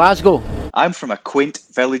called Glasgow. I'm from a quaint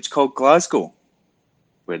village called Glasgow,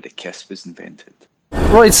 where the kiss was invented.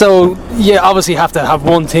 Right, so you obviously have to have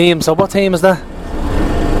one team. So what team is that?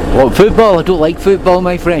 What, football? I don't like football,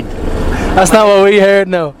 my friend. That's not what we heard,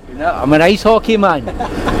 no. I'm an ice hockey man,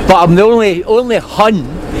 but I'm the only Hun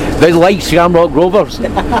that likes Shamrock Rovers.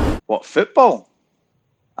 What, football?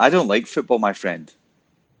 I don't like football, my friend.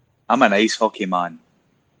 I'm an ice hockey man,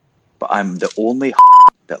 but I'm the only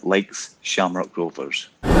Hun that likes Shamrock Rovers.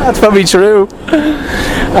 That's probably true.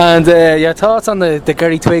 And your thoughts on the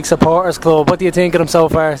Gary Twiggs Supporters Club? What do you think of them so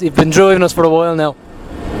far? You've been driving us for a while now.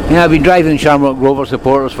 Yeah, I've been driving Shamrock Rovers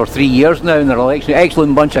supporters for 3 years now, and they're an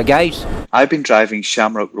excellent bunch of guys. I've been driving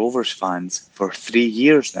Shamrock Rovers fans for 3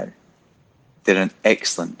 years now. They're an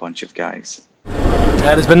excellent bunch of guys.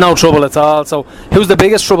 Yeah, there's been no trouble at all. So who's the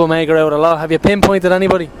biggest troublemaker out of a lot? Have you pinpointed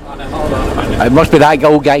anybody? It must be that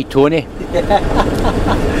old guy Tony.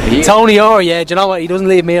 Tony Orr, yeah. Do you know what? He doesn't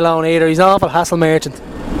leave me alone either. He's an awful hassle merchant.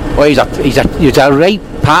 Well, he's a right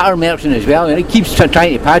patter merchant as well. And he keeps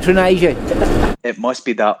trying to patronise you. It must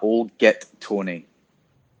be that old git Tony.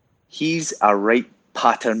 He's a right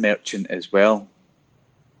patter merchant as well.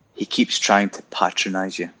 He keeps trying to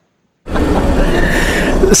patronise you.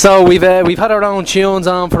 So we've had our own tunes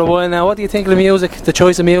on for a while now. What do you think of the music, the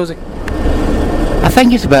choice of music? I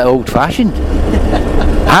think it's a bit old-fashioned.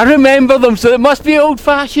 I remember them, so it must be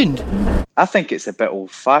old-fashioned. I think it's a bit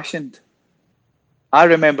old-fashioned. I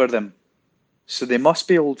remember them, so they must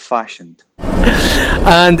be old-fashioned.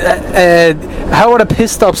 And how are the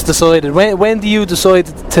piss stops decided? When do you decide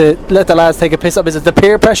to let the lads take a piss stop? Is it the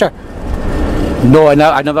peer pressure? No,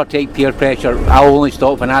 I never take peer pressure. I only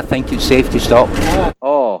stop when I think it's safe to stop.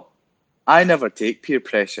 Oh, I never take peer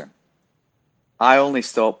pressure. I only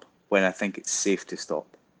stop when I think it's safe to stop.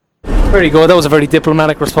 Very good. That was a very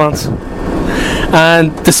diplomatic response.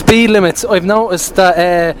 And the speed limits, I've noticed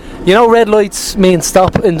that red lights mean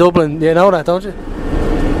stop in Dublin. You know that, don't you?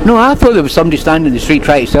 No, I thought there was somebody standing in the street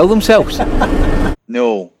trying to sell themselves.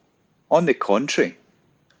 No, on the contrary.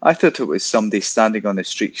 I thought it was somebody standing on the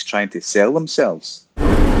streets trying to sell themselves.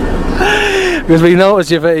 Because we noticed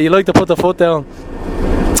you like to put the foot down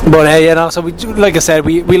But so we, like I said,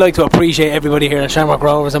 we like to appreciate everybody here at Shamrock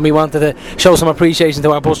Rovers, and we wanted to show some appreciation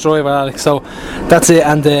to our bus driver, Alex. So that's it.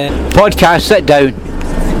 And Podcast, sit down.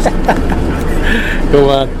 go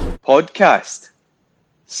on. Podcast,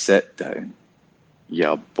 sit down.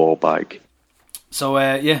 Yeah, ball bag. So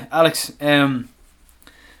Alex.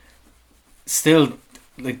 Still,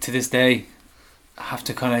 like to this day, I have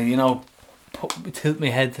to kind of tilt my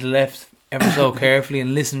head to the left ever so carefully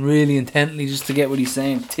and listen really intently just to get what he's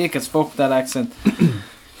saying. Thick as fuck, that accent.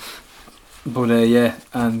 But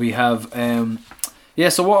and we have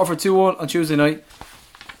so Waterford 2-1 on Tuesday night,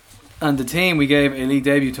 and the team, we gave a league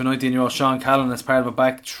debut to 19-year-old Sean Callan as part of a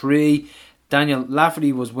back three. Daniel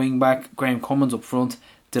Lafferty was wing back, Graham Cummins up front,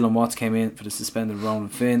 Dylan Watts came in for the suspended Ronan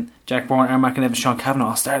Finn, Jack Bourne, Aaron McInevin, Sean Kavanagh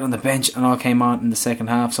all started on the bench and all came on in the second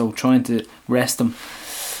half, so trying to rest them.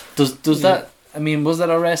 Does that, I mean, was that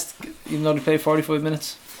a rest even though they played 45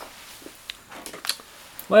 minutes?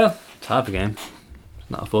 Well, it's half a game. It's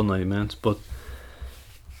not a full 90 minutes. But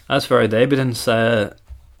as for our debutants,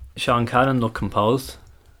 Sean Cannon looked composed.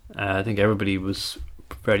 I think everybody was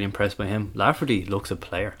very impressed by him. Lafferty looks a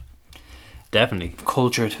player. Definitely.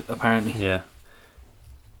 Cultured, apparently. Yeah.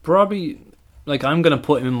 Probably, like, I'm going to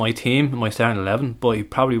put him in my team, in my starting 11, but he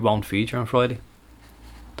probably won't feature on Friday.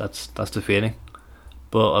 That's the feeling.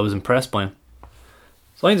 But I was impressed by him.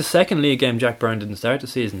 So I think the second league game Jack Byrne didn't start the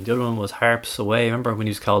season. The other one was Harps away. Remember when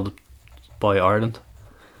he was called by Ireland?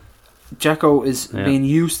 Jacko is being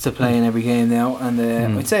used to playing every game now, and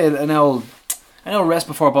I'd say an old rest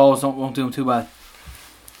before balls won't do him too bad.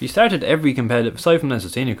 He started every competitive, aside from the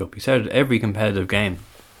Senior Cup, he started every competitive game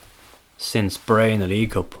since Bray in the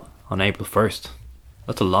League Cup on April 1st.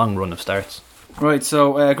 That's a long run of starts. Right,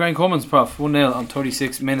 so Graham Cummins, Prof, 1-0 on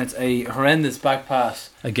 36 minutes, a horrendous back pass.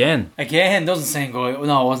 Again, doesn't sound good.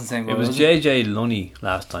 No, it wasn't saying good. It was JJ Lunny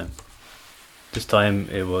last time. This time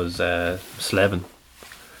it was Slevin.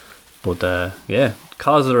 But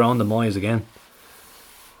caused it around the Moyes again.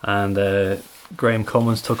 And Graham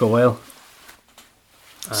Cummins took a while.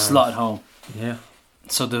 Slotted home. Yeah.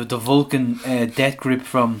 So the Vulcan death grip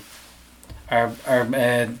from our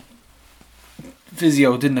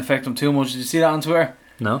physio didn't affect him too much. Did you see that on Twitter?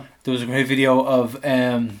 No. There was a great video of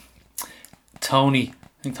Tony,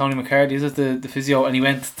 I think Tony McCarthy is the physio, and he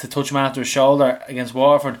went to touch him after his shoulder against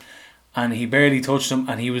Waterford, and he barely touched him,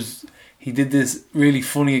 and he did this really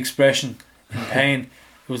funny expression in pain.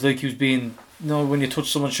 It was like he was being, when you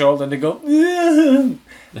touch someone's shoulder and they go,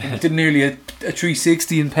 he did nearly a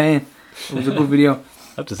 360 in pain. It was a good video.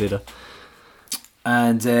 I have to see that.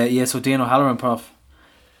 And so Dean O'Halloran, Prof,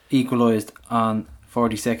 equalised on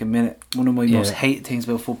 42nd minute. One of my most hated things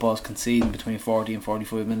about football is conceding between 40 and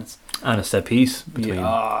 45 minutes. And a set piece between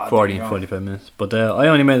 40 and 45 minutes. But I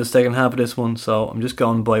only made the second half of this one, so I'm just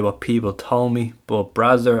going by what people told me. But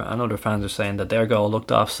Brazzer and other fans are saying that their goal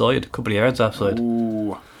looked offside, a couple of yards offside.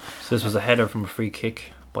 Ooh. So this was a header from a free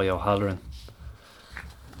kick by O'Halloran.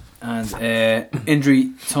 And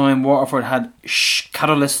injury time, Waterford had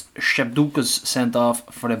Karolis Shevdukas sent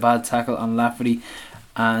off for a bad tackle on Lafferty,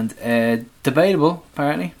 and debatable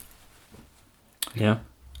apparently. Yeah.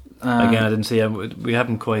 Again, I didn't see it. We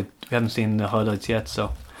haven't seen the highlights yet,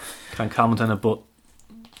 so can't comment on it. But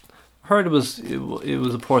I heard it was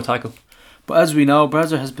a poor tackle. But as we know,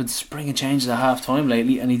 Brazzer has been springing changes at half time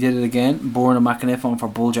lately, and he did it again. Bourne and McInniff on for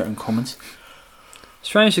Bulger and Cummins.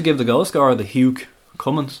 Strange to give the goal scorer the Hugh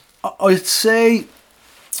Cummins. I'd say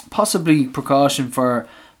possibly precaution for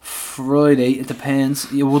Friday. It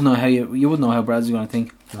depends. You wouldn't know how Brad's going to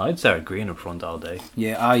think. No, I'd start Green up front all day.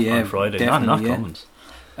 Yeah, on Friday, not Cummins.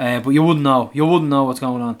 But you wouldn't know. You wouldn't know what's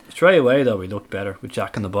going on. Straight away though, we looked better with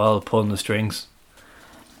Jack on the ball, pulling the strings,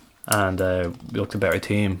 and we looked a better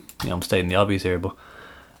team. I'm stating the obvious here, but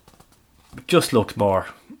just looked more,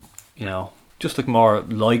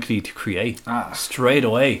 likely to create straight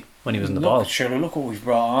away when he was in the ball. Sure, look what we've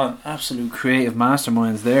brought on. Absolute creative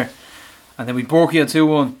masterminds there. And then we broke you at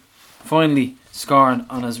 2-1. Finally scoring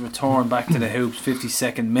on his return back to the hoops,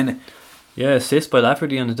 52nd minute. Yeah, assist by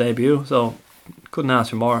Lafferty on his debut, so couldn't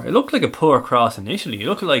ask for more. It looked like a poor cross initially. It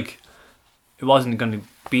looked like it wasn't going to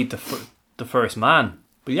beat the first man,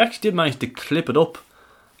 but he actually did manage to clip it up,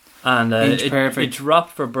 and it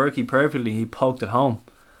dropped for Berkey perfectly. He poked it home.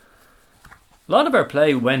 A lot of our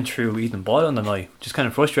play went through Ethan Boyle on the night, which is kind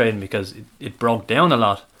of frustrating because it broke down a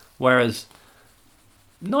lot. Whereas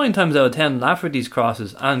 9 times out of 10, Lafferty's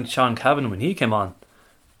crosses and Sean Cavan when he came on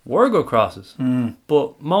were good crosses.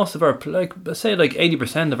 But most of our play, say like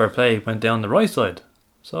 80% of our play went down the right side.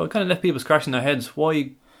 So it kind of left people scratching their heads.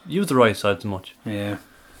 Why use the right side so much? Yeah,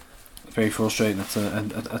 very frustrating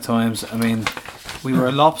at times. I mean, We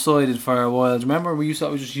were lopsided for a while. Do you remember we used to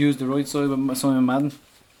always just use the right side with Simon Madden?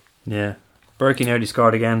 Yeah. Berkey nearly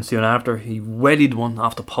scored again soon after. He wellied one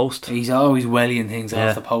off the post. He's always wellying things Yeah.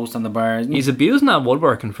 off the post on the bar, isn't he? He's abusing that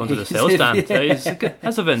woodwork in front of the He's- south stand. yeah.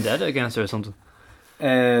 That's a vendetta against her or something.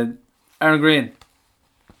 Aaron Green,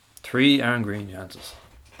 3 Aaron Green chances.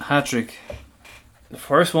 hat-trick. The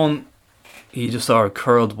first one, he just saw it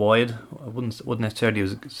curled wide. I wouldn't necessarily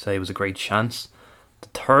say it was a great chance. The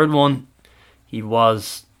third one, he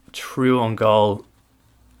was true on goal,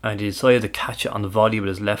 and he decided to catch it on the volley with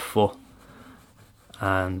his left foot.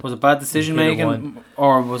 And Was it bad decision Hit it making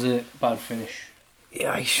or was it bad finish?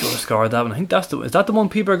 yeah, he should have scored that one. I think is that the one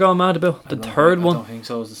people are going mad about? The third I one. don't think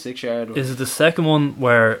so. It was the 6 yard one. Is it the second one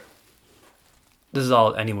where this is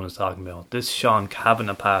all anyone is talking about? This Sean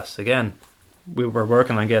Kavanagh pass again. We were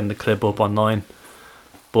working on getting the clip up online,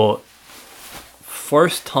 but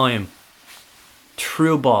first time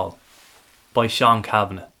true ball by Sean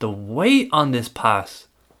Kavanagh. The weight on this pass,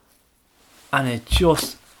 and it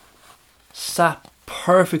just sat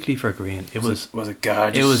perfectly for Green. It was it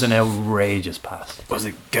gorgeous? it was an outrageous pass. Was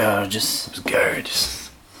it gorgeous? It was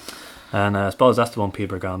gorgeous. And I suppose that's the one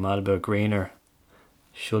people are going mad about. Greener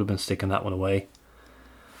should have been sticking that one away.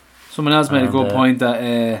 Someone else made a And, good point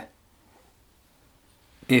that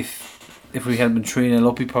if we hadn't been 3-0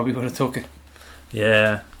 up, he probably would have took it.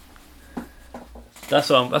 Yeah. That's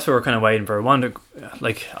what we're kind of waiting for. Like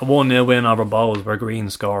a 1-0 win over Bowles where Green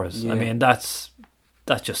scores. Yeah. I mean, that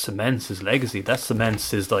just cements his legacy. That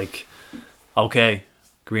cements his, like, okay,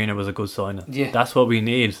 Greener was a good signing. Yeah. That's what we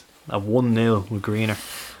need. A 1-0 with Greener.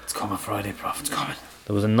 It's coming Friday, Prof. It's coming.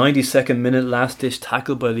 There was a 92nd minute last ditch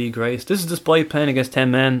tackle by Lee Grace. This is despite playing against 10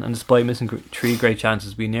 men and despite missing 3 great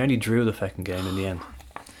chances. We nearly drew the fucking game in the end.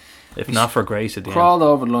 If not for Grace at the end. Crawled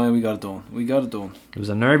over the line, we got it done. It was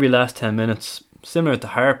a nervy last 10 minutes. Similar to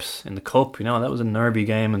Harps in the Cup, that was a nervy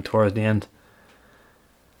game and towards the end.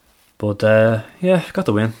 But yeah, got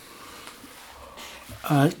the win.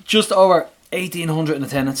 Just over 1,800 in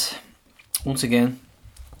attendance. Once again.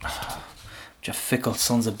 You fickle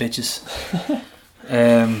sons of bitches.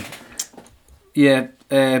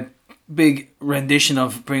 Big rendition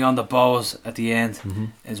of Bring on the Bows at the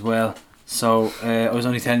end as well. So I was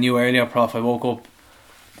only telling you earlier, Prof, I woke up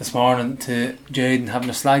this morning to Jaden having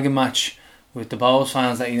a slagging match with the Bows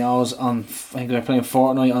fans that he knows on, I think they were playing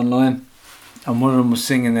Fortnite online, and one of them was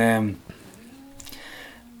singing I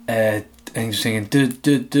think he was singing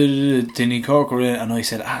Dinny Cork were in, and I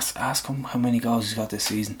said ask him how many goals he's got this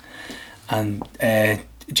season, and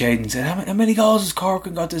Jaden said how many goals has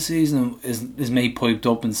Cork got this season, and his mate piped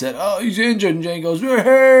up and said, oh, he's injured, and Jaden goes,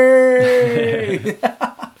 hey!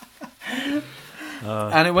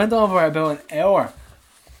 And it went on for about an hour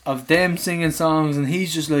of them singing songs, and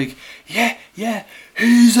he's just like, yeah,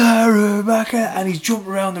 he's a Rebecca, and he's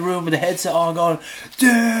jumping around the room with the headset on going,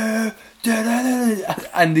 da, da, da, da,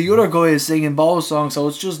 and the other guy is singing Bowles songs, so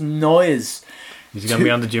it's just noise. Is he going to be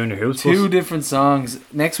on the Junior Hoops Two bus? different songs.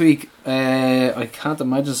 Next week, I can't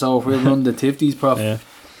imagine so if we'll run the Tifties, Prof. Yeah.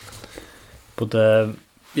 But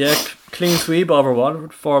clean sweep over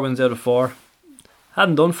Waterford. 4 wins out of 4.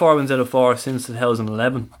 Hadn't done 4 wins out of 4 since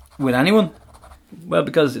 2011. With anyone? Well,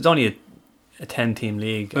 because it's only a 10-team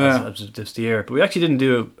league as this year. But we actually didn't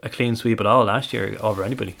do a clean sweep at all last year over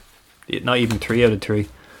anybody. Not even 3 out of 3.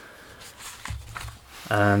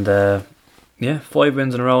 And 5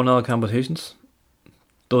 wins in a row in all competitions.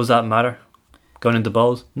 Does that matter? Going into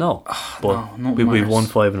bowls? No. But no, we've won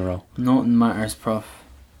 5 in a row. Nothing matters, Prof.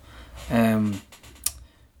 The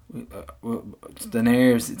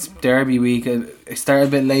nerves, it's Derby week. It started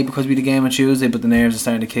a bit late because we had a game on Tuesday, but the nerves are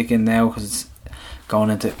starting to kick in now because it's going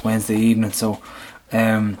into Wednesday evening. So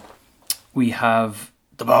we have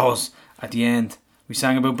the Bows at the end. We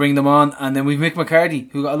sang about Bring Them On, and then we've Mick McCarthy,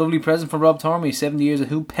 who got a lovely present from Rob Tormey, 70 years of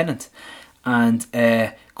hoop pennant. And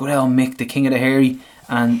good old Mick, the king of the hairy,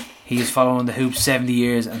 and he is following the hoop 70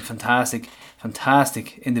 years, and fantastic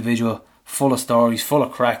individual, full of stories, full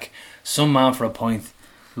of crack, some man for a point.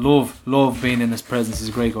 Love being in his presence. He's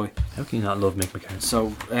a great guy. How can you not love Mick McCarthy?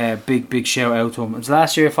 So big shout out to him. It was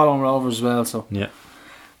last year following Rovers as well. So yeah.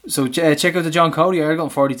 So check out the John Cody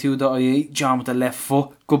Ergon42.ie. John with the left foot,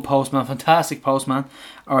 good postman, fantastic postman.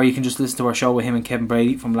 Or you can just listen to our show with him and Kevin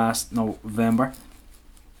Brady from last November.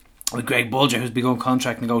 With Greg Bulger, who's begun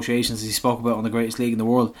contract negotiations as he spoke about on the greatest league in the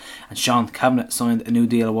world, and Sean Kavanagh signed a new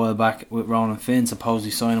deal a while back with Ronan Finn, supposedly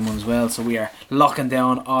signing one as well. So we are locking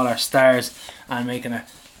down all our stars and making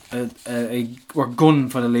we're gunning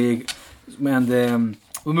for the league. And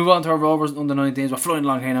we'll move on to our Rovers under 19s. We're flying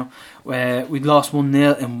along here now. We'd lost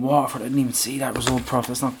 1-0 in Waterford. I didn't even see that result, Prof.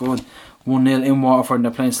 That's not good. 1-0 in Waterford, and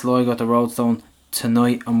they're playing Sligo at the Roadstone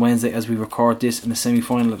tonight on Wednesday as we record this in the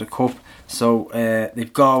semi-final of the Cup. So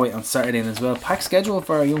they've Galway on Saturday as well. Packed schedule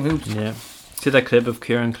for our young hoops. Yeah. See that clip of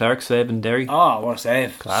Kieran Clark saving Derry? Oh, what a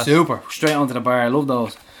save. Class. Super. Straight onto the bar. I love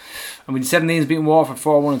those. And with the 17s beating Waterford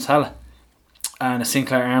 4-1 in Tala. And a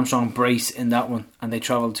Sinclair Armstrong brace in that one. And they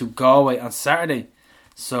travel to Galway on Saturday.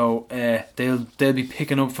 So they'll be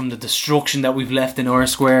picking up from the destruction that we've left in our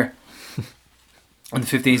square. And the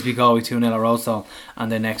 15s beat Galway 2-0 at Roadstall.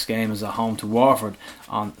 And their next game is at home to Waterford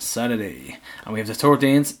on Saturday. And we have the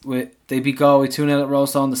 13s. They beat Galway 2-0 at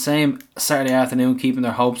Roadstall on the same Saturday afternoon, keeping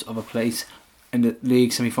their hopes of a place in the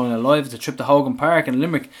league semi-final alive. It's a trip to Hogan Park in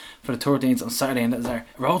Limerick for the 13s on Saturday. And that is our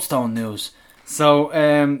Roadstall news. So,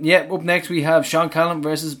 up next we have Sean Callan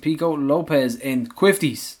versus Pico Lopez in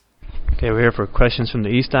Quifties. Okay, we're here for questions from the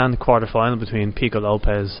East End, quarter final between Pico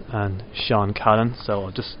Lopez and Sean Callan. So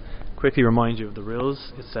I'll just quickly remind you of the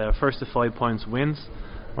rules. It's first to 5 points wins.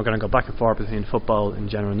 We're going to go back and forth between football and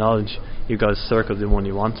general knowledge. You guys circle the one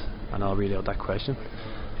you want and I'll read out that question.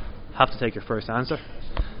 Have to take your first answer.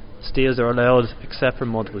 Steals are allowed except for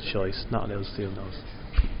multiple choice. Not allowed to steal those.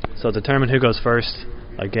 So to determine who goes first,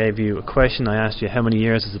 I gave you a question. I asked you how many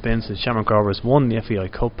years has it been since Shamrock Rovers won the FAI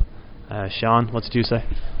Cup. Sean, what did you say?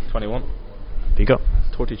 21. Pico?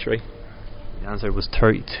 33. The answer was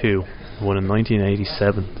 32. Won in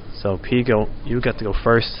 1987. So Pico, you get to go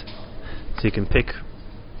first. So you can pick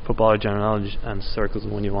football or general knowledge and circle the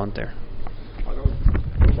one you want there. I'll go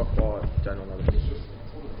football, general knowledge.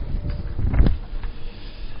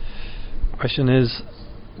 Question is,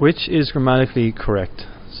 which is grammatically correct?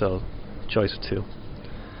 So, choice of two.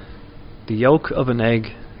 The yolk of an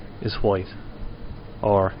egg is white,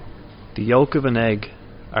 or the yolk of an egg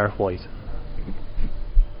are white.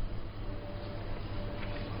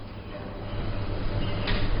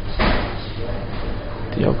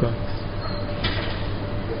 The yolk of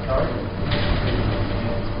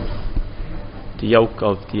the yolk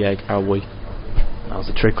of the egg are white. That was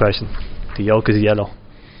a trick question. The yolk is yellow.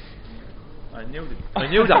 I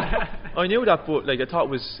knew that, but like I thought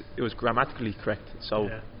it was grammatically correct. So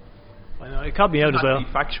yeah. I know, it caught me out as well. It could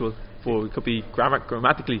be factual, but it could be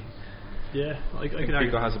grammatically. Yeah, I can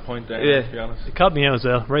Pico has a point there. Yeah, to be honest. It caught me out as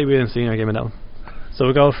well. Ray Williams Senior gave me that one. So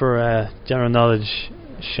we'll go for general knowledge,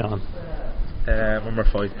 Sean. Number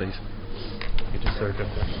 5, please. You just circle.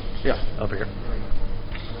 Yeah, Over here.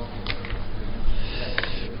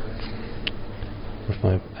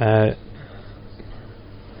 Number 5.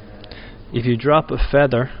 If you drop a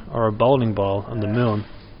feather or a bowling ball on the moon,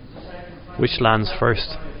 which lands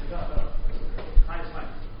first?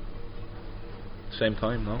 Same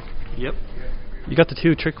time, no? Yep. You got the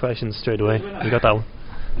 2 trick questions straight away. You got that one.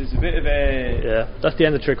 There's a bit of a... Yeah, that's the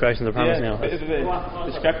end of trick questions, I promise now. A bit of a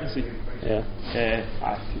discrepancy. Yeah.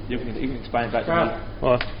 You can explain that to me.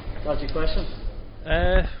 What? What's your question?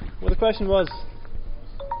 Well, the question was,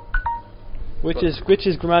 which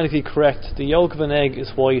is grammatically correct? The yolk of an egg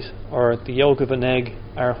is white, or the yolk of an egg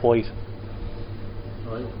are white?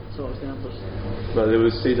 Right, so what's the answer? Well, there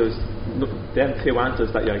was them 2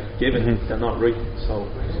 answers that you're given, they're not right, so...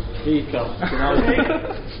 Pico.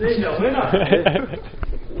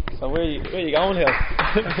 So where are you going here?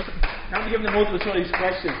 Can't be given the multiple choice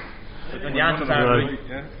question. And the answers aren't right,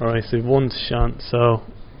 yeah? Alright, so 1 to Sean, so...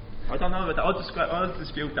 I don't know, but I'll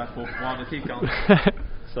dispute that, but I want to keep going.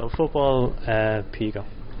 So football, Pico.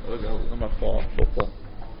 I'll go number 4, football.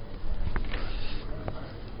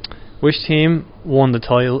 Which team won the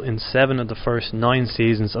title in 7 of the first 9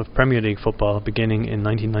 seasons of Premier League football beginning in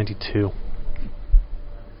 1992?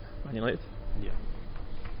 Man United? Yeah.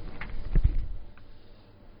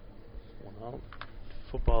 1-0.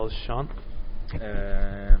 Football, Sean.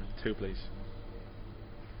 2, please.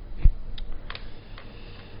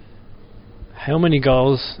 How many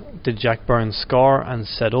goals did Jack Byrne score and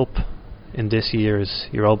set up in this year's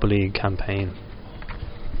Europa League campaign?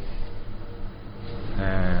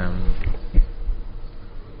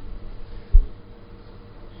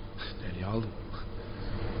 Nearly all.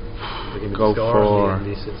 Go for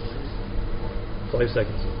 5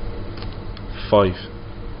 seconds. 5.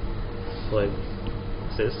 5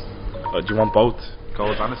 assists. Do you want both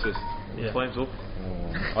goals and assists? Yeah. Time's up.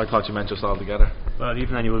 I thought you meant just all together. Well,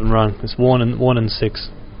 even then you wouldn't wrong. It's 1 and 6.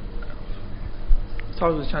 I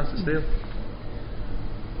thought it was a chance to steal.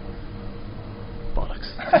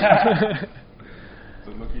 Bollocks.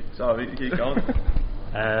 Sorry, keep going.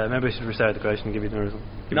 Maybe I should restart the question and give you the result.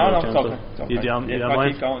 No, it's okay. You don't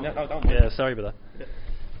keep going. Yeah, no, don't mind. Yeah, sorry about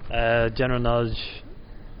that. General knowledge,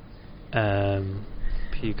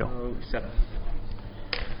 Pico. 7.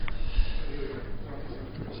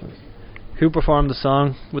 Who performed the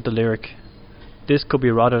song with the lyric, "This could be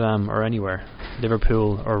Rotterdam or anywhere"?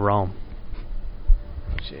 Liverpool or Rome?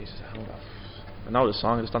 Jesus, I know the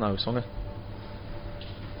song, I just don't know who sung it.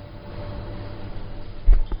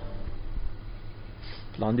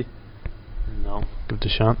 Blondie. No. Give it to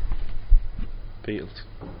Sean. Beatles.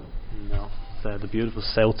 No. It's the Beautiful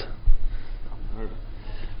South.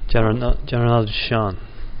 General knowledge, Sean.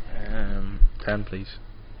 10 please.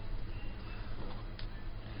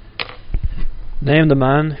 Name the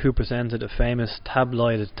man who presented a famous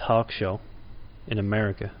tabloid talk show in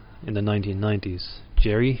America in the 1990s.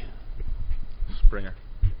 Jerry? Springer.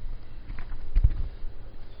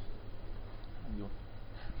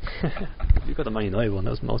 You got the Man United one,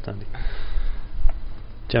 that was most handy.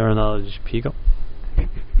 General knowledge, Pico?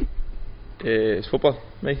 It's football,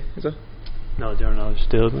 me, is it? No, general knowledge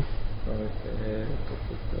still, isn't it?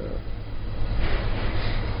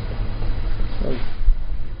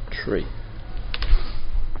 Three.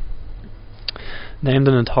 Name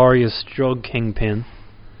the notorious drug kingpin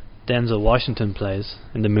Denzel Washington plays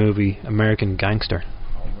in the movie American Gangster.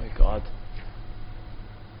 Oh my god.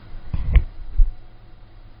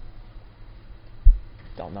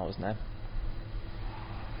 Don't know his name.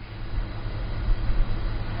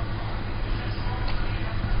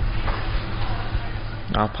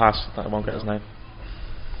 I'll pass. I won't get his name.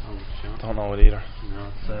 Don't know it either.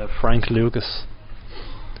 No, it's Frank Lucas.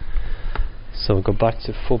 So we'll go back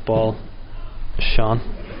to football. Sean?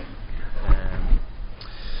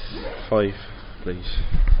 5, please.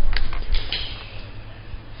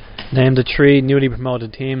 Name the 3 newly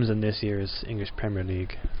promoted teams in this year's English Premier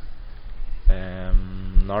League.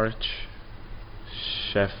 Norwich,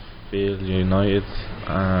 Sheffield United,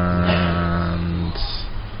 and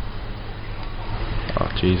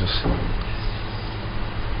Jesus.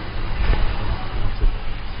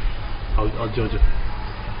 I'll judge it.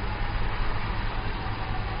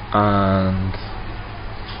 And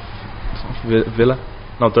Villa?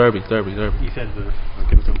 No, Derby. You said Villa. I'll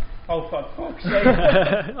give it to him. Oh, for fuck's sake.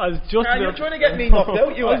 I was just you're trying to get me knocked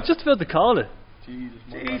out, you I was just about to call it.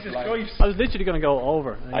 Jesus Christ. I was literally going to go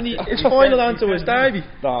over. And his final answer was Derby.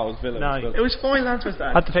 No, it was Villa. No, It was final answer was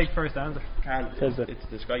Derby. I had to take first answer. It's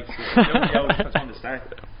disgrace. It's on the start.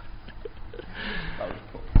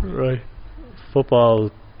 Right. Football,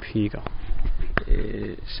 Pico.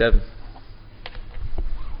 7.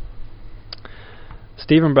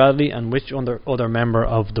 Stephen Bradley and which other member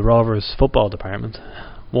of the Rovers football department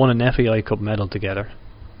won an FAI Cup medal together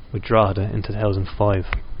with Drogheda in 2005?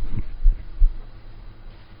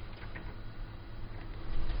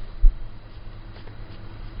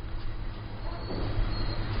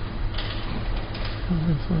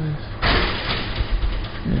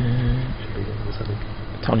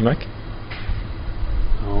 Tony Mack.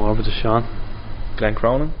 Oh, over to Sean. Glenn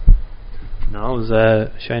Cronin. No, it was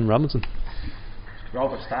Shane Robinson.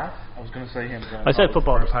 Robert Staff. I was going to say him. I said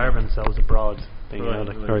football department, so it was a broad thing. Right.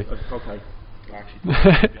 Okay. Actually, to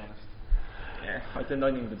be honest. Yeah, I didn't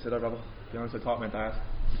even consider Robert. To be honest, I thought my dad.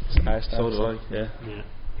 So did I.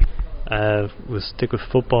 Yeah. We'll stick with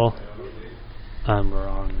football, and we're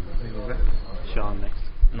on Sean next.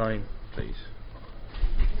 9, please.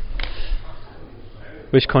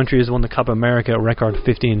 Which country has won the Copa America a record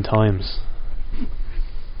 15 times?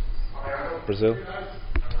 Brazil.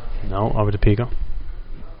 No, over to Pico.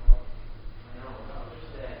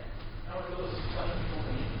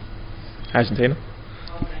 Argentina.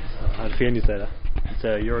 I had a feeling you'd say that. It's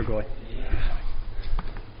Uruguay.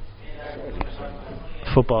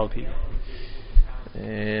 Football, Pico.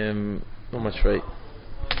 Number 3.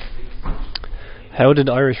 How did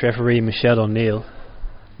Irish referee Michelle O'Neill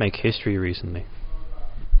make history recently?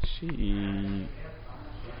 She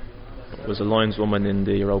was a lineswoman in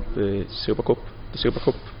the Super Cup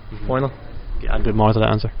final. Yeah, add a bit more to that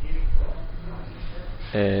answer.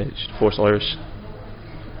 She's the first Irish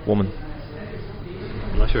woman.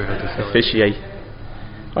 I'm not sure how to say officiate.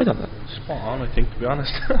 I don't know. Spot on, I think, to be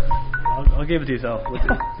honest. I'll give it to yourself.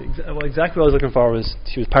 Well, exactly what I was looking for was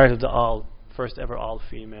she was part of the first ever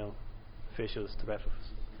all-female officials to ref.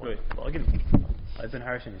 Right. Well, I've been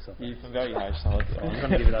harsh on yourself. You've been very harsh. I'm going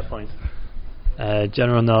to give you that point.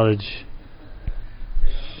 General knowledge.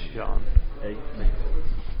 Sean.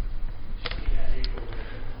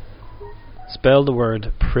 Spell the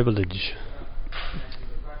word privilege.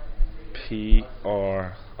 Privilege.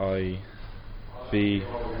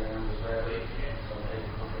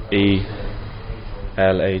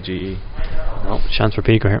 No, chance for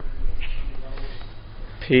Pico here.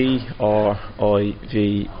 Privilege.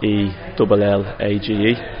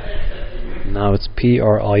 No, it's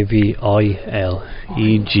Privilege.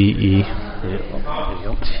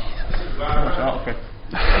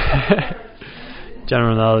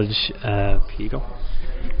 General knowledge, Pico.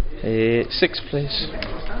 6, please.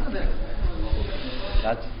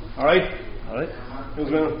 Alright. Who's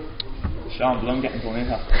winning? Sean Blum getting done in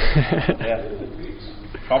here. Yeah.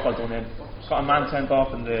 Proper done in. Just got a man sent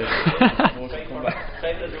off in the.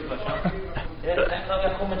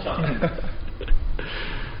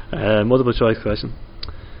 Multiple choice question.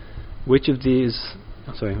 Which of these?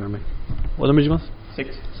 Sorry, where am I? What number did you want?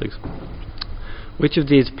 6. Which of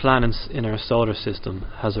these planets in our solar system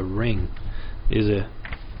has a ring? Is it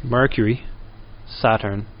Mercury,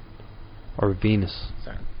 Saturn, or Venus?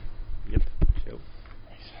 Saturn. Yep. Sure.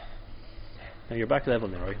 Now you're back level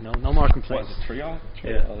now, right? No more complaints. What is it, 3 all?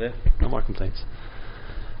 Yeah. No more complaints.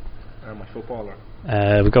 My footballer.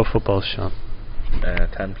 We go football, Sean.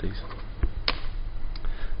 10, please.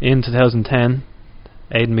 In 2010,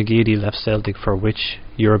 Aidan McGeady left Celtic for which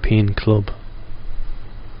European club?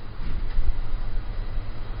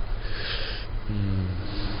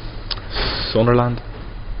 Sunderland.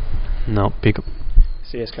 No, pick up.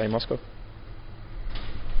 CSK Moscow.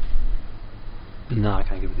 No, I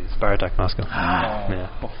can't give it to you. Spartak Moscow. Yeah.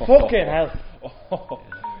 Fucking hell.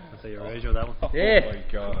 So you're ready with that one? Yeah. Oh my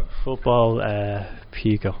god. Football,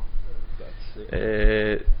 Pico.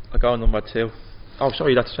 I'll go on number 2. Oh,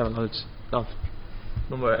 sorry, that's general knowledge. No.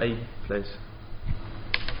 Number 8, please.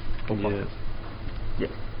 Yeah.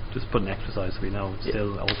 Just put an exercise so we know it's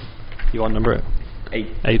still open. You want number 8?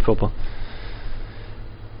 8 football.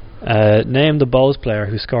 Name the Bowes player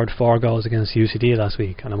who scored 4 goals against UCD last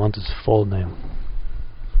week, and I want his full name.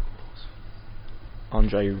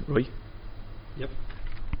 Andre Roy. Yep.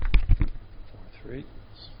 4-3.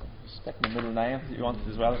 Stick my middle name if you want it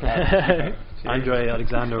as well. Andre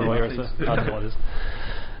Alexander Roy or so. I don't know what it is.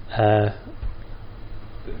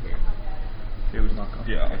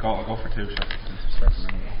 Yeah, I'll go for 2 shots.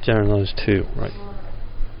 General knowledge 2, right.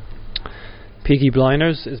 Peaky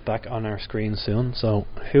Blinders is back on our screen soon, so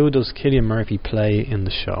who does Cillian Murphy play in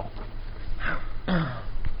the show?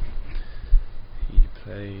 He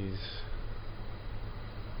plays.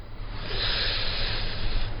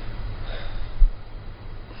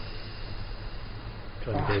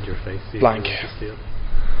 Trying to gauge your face. Blank.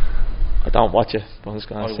 I don't watch it, but I'm just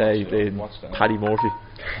going to say Paddy Murphy.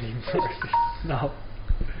 No.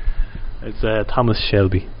 It's Thomas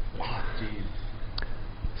Shelby. Oh, jeez.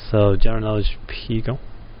 So, general knowledge, Pico.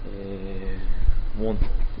 1.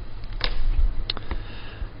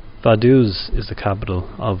 Vaduz is the capital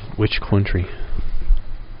of which country?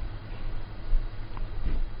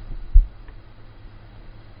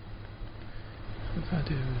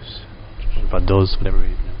 Vaduz, whatever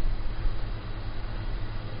it is now.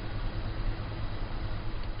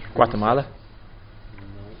 Guatemala.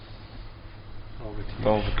 No.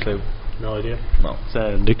 Over clue. No idea. No. It's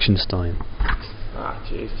Liechtenstein. Ah,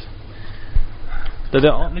 Jesus. They're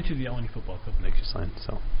literally the only football club in Liechtenstein,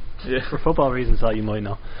 so Yeah. for football reasons that you might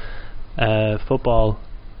know. Football.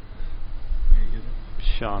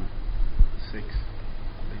 Sean. 6.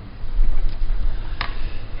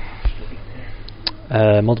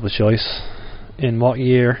 Multiple choice. In what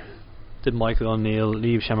year did Michael O'Neill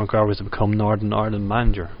leave Shamrock Rovers to become Northern Ireland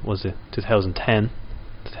manager? Was it 2010,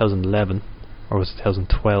 2011, or was it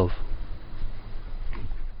 2012?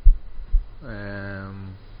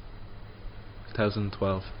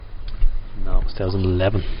 2012. No, it was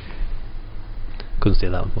 2011. Couldn't say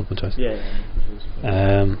that one, multiple choice. Yeah.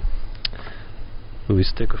 Will we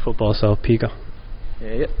stick with football, so Pico?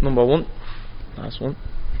 Yeah. Number 1. Last one.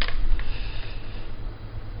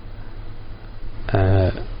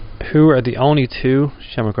 Who are the only 2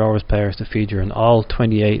 Shamrock Rovers players to feature in all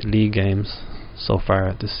 28 league games so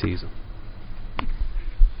far this season?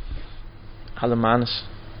 Alan Manus.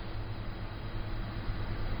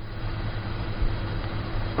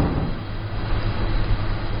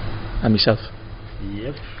 And myself.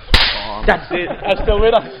 Yep. That's it. I'm still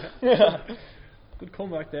with us. Good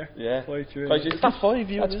comeback there. Yeah. 5-3. Is that 5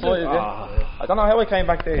 you? That's 5, yeah. I don't know how I came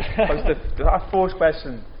back there. Because that first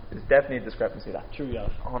question is definitely a discrepancy. That. True, yeah.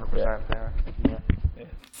 100%. Yeah.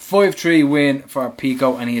 5-3 win for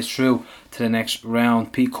Pico, and he is through to the next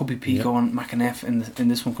round. Could be Pico and McAneff in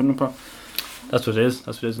this one, couldn't it, bro? That's what it is.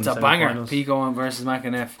 That's what it is. It's a banger. Pico versus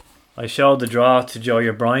McAneff. I showed the draw to Joey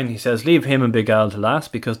O'Brien. He says, leave him and Big Al to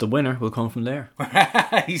last because the winner will come from there.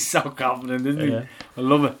 He's so confident, isn't Yeah. he? I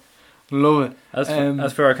love it. Love it.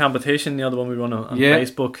 As for our competition, the other one we run on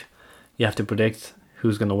Facebook, you have to predict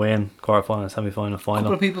who's going to win quarter final, semi final, A final.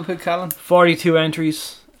 couple of people picked Callan. 42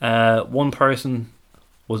 entries. One person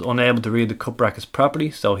was unable to read the cup brackets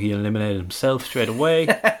properly, so he eliminated himself straight away.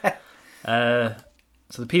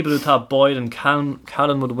 So the people who thought Boyd and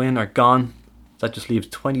Callan would win are gone. That just leaves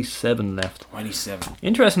 27 left. 27.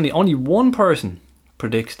 Interestingly, only one person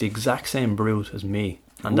predicts the exact same brute as me,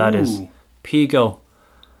 and that is Pigo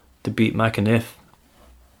to beat McAniff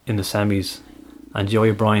in the semis, and Joey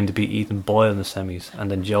O'Brien to beat Ethan Boyle in the semis,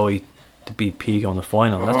 and then Joey to beat Pigo in the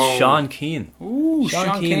final. That's Sean Keane. Ooh,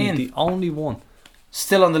 Sean Keane, the only one.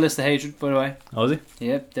 Still on the list of hatred, by the way. Oh, is he?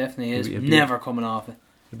 Yep, definitely is. He'd be- Never coming off it.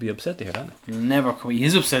 You'd be upset to hear that. Never come. He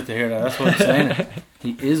is upset to hear that. That's what I'm saying.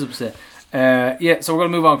 He is upset. Yeah, so we're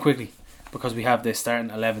going to move on quickly because we have the starting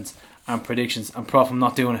 11s and predictions. And Prof, I'm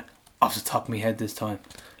not doing it off the top of my head this time.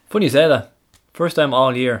 Funny you say that. First time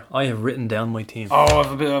all year, I have written down my team. Oh, I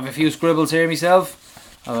have a few scribbles here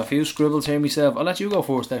myself. I'll let you go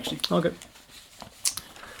first, actually. Okay.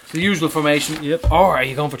 The usual formation. Yep. Or are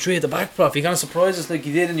you going for 3 at the back, Prof? You're going to surprise us like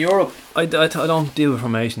you did in Europe. I don't deal with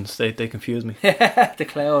formations. They confuse me. The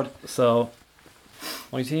cloud. So,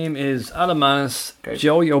 my team is Alan Manis,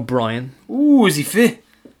 Joey O'Brien. Ooh, is he fit?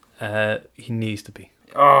 He needs to be.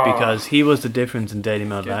 Oh, Because he was the difference in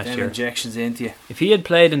Dalymount get last them year. injections into you. If he had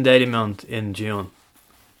played in Dalymount in June,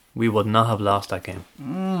 we would not have lost that game.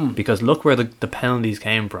 Because look where the penalties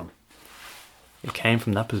came from. It came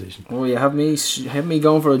from that position. Oh, you have me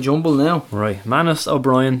going for a jumble now. Right. Manis,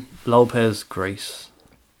 O'Brien, Lopez, Grace,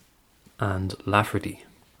 and Lafferty.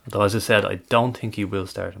 Although, as I said, I don't think he will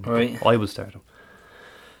start him. Right. I will start him.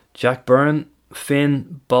 Jack Byrne,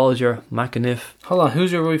 Finn, Bolger, McAniff, Hold on,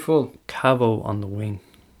 who's your right full? Cavo on the wing.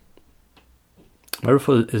 My right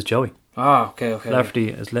full is Joey. Ah, okay. Lafferty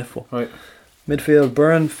is left full. Right. Midfield,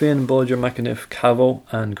 Byrne, Finn, Bolger, McAniff, Cavo,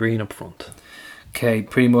 and Green up front. Okay,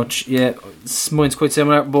 pretty much, yeah. Mine's quite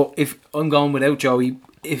similar, but if I'm going without Joey,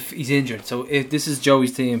 if he's injured. So if this is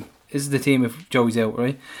Joey's team, this is the team if Joey's out,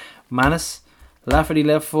 right? Manis, Lafferty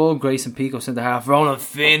left full, Grace and Pico centre half, Ronan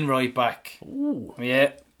Finn right back. Ooh.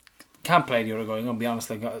 Yeah, can't play the other guy. I'm gonna be honest,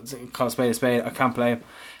 like call a spade. I can't play him.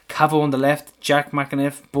 Cavo on the left, Jack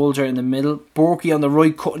McAniff, Bulger in the middle, Borky on the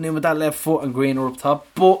right, cutting in with that left foot, and Green are up top.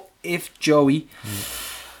 But if Joey,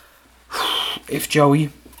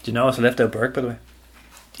 Do you know I left out Burke, by the way?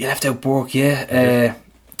 you left out Bork, yeah.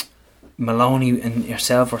 Maloney and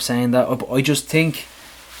yourself were saying that, but I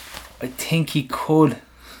think he could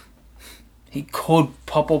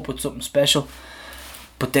pop up with something special.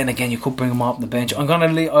 But then again, you could bring him off the bench. I'm gonna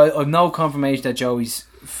leave. I've no confirmation that Joey's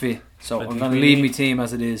fit, so I'm gonna leave my team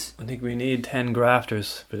as it is. I think we need 10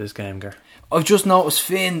 grafters for this game, Gar. I've just noticed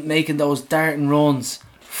Finn making those darting runs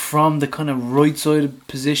from the kind of right side of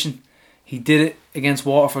position. He did it against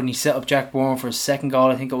Waterford and he set up Jack Bourne for his second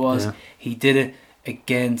goal, I think it was. Yeah. He did it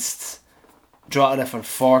against Drogheda for the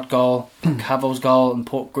fourth goal, Cavo's goal, and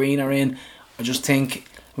put Greener in. I just think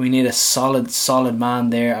we need a solid man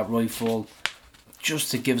there at right full,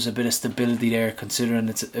 just to give us a bit of stability there, considering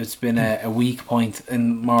it's been a weak point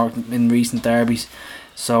in recent derbies.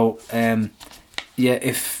 So yeah,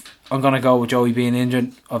 if I'm gonna go with Joey being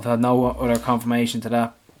injured, I've had no other confirmation to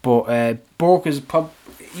that. But Burke is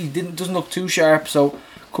doesn't look too sharp, so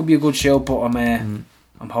could be a good show. But I'm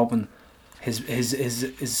hoping his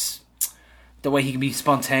the way he can be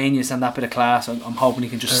spontaneous and that bit of class. I'm hoping he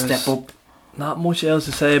can just step up. Not much else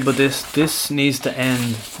to say, but this needs to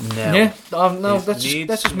end now. Yeah, no. Let's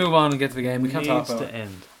just move on and get to the game. We can't talk about it.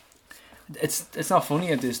 Needs to end. It's not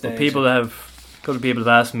funny at this stage. A couple of people have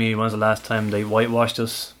asked me when's the last time they whitewashed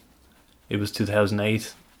us. It was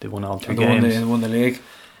 2008. They won all 3 games. They won the league.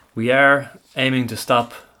 We are aiming to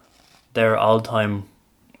stop their all-time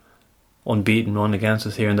unbeaten run against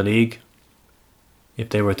us here in the league. If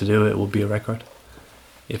they were to do it, it would be a record.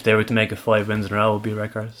 If they were to make it 5 wins in a row, it would be a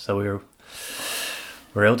record. So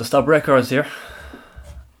we're out to stop records here.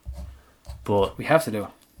 But we have to do it.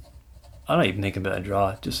 I'm not even thinking about a draw.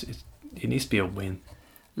 It needs to be a win.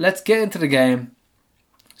 Let's get into the game.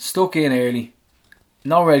 Stuck in early.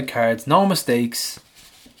 No red cards. No mistakes.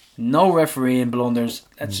 No refereeing blunders.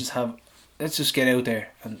 Let's just get out there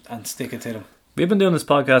and stick it to them. We've been doing this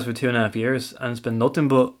podcast for 2.5 years, and it's been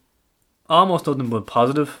almost nothing but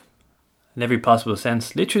positive in every possible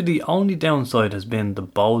sense. Literally, the only downside has been the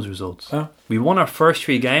Bowls results. Huh? We won our first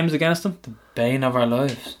 3 games against them. The bane of our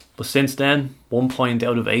lives. But since then, 1 point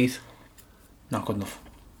out of 8. Not good enough.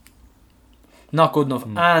 Not good enough.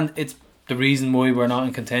 And it's the reason why we're not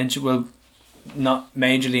in contention. Well, not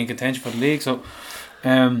majorly in contention for the league. So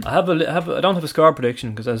I don't have a score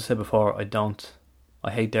prediction because, as I said before,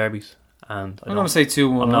 I hate derbies, and I'm going to say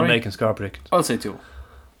 2-1. I'm not making score predictions. I'll say 2.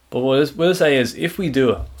 But what we'll say is, if we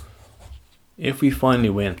do it, if we finally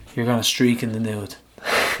win, you're going to streak in the nude.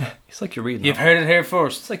 It's like you're reading. You've heard it here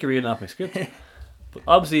first. It's like you're reading off my script. But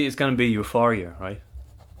obviously, it's going to be euphoria, right?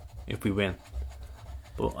 If we win,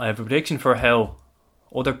 but I have a prediction for how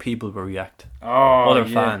other people will react. Other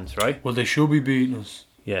Fans, right? Well, they should be beating us.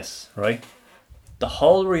 Yes, right? The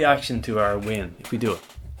whole reaction to our win, if we do it,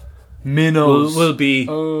 Minnows will be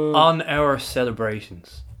on our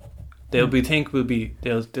celebrations. They'll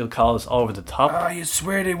call us over the top. You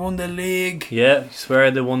swear they won the league. Yeah,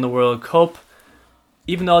 swear they won the World Cup.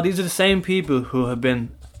 Even though these are the same people who have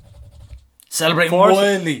been celebrating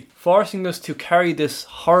wildly, forcing us to carry this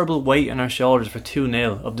horrible weight on our shoulders for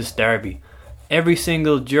 2-0 of this derby. Every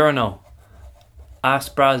single journal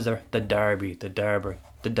asks Brazzer the derby.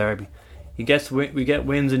 We get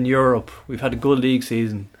wins in Europe. We've had a good league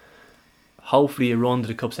season. Hopefully a run to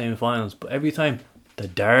the Cup semi-finals. But every time, the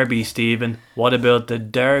derby, Stephen. What about the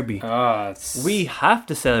derby? We have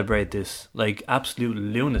to celebrate this like absolute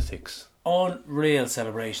lunatics. Unreal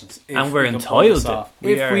celebrations. And we're entitled to.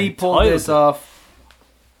 If we pull this off,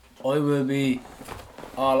 I will be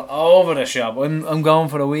all over the shop. I'm going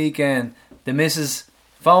for the weekend. The missus,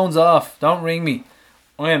 phone's off. Don't ring me.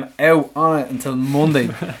 I am out on it until Monday.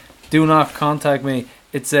 Do not contact me.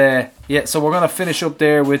 It's so we're gonna finish up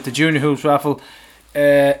there with the Junior Hoops raffle.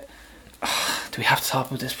 Do we have to talk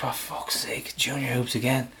about this, for fuck's sake? Junior Hoops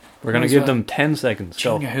again. We're gonna give them 10 seconds.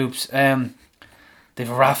 Junior Hoops. They've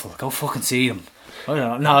a raffle. Go fucking see them. I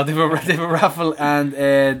don't know. No, they've a raffle,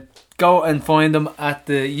 and go and find them at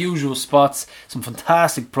the usual spots. Some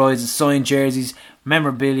fantastic prizes, signed jerseys,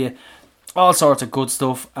 memorabilia, all sorts of good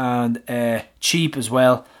stuff, and cheap as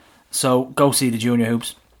well. So go see the Junior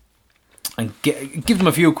Hoops and give them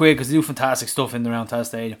a few quid, because they do fantastic stuff in the Round Towel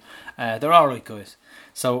Stadium. They're alright guys.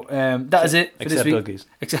 So that is it for this week.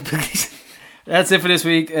 Except Boogies. That's it for this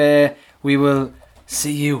week. We will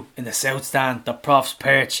see you in the South Stand, the Prof's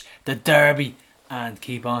Perch, the Derby, and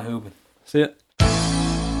keep on hooping. See ya.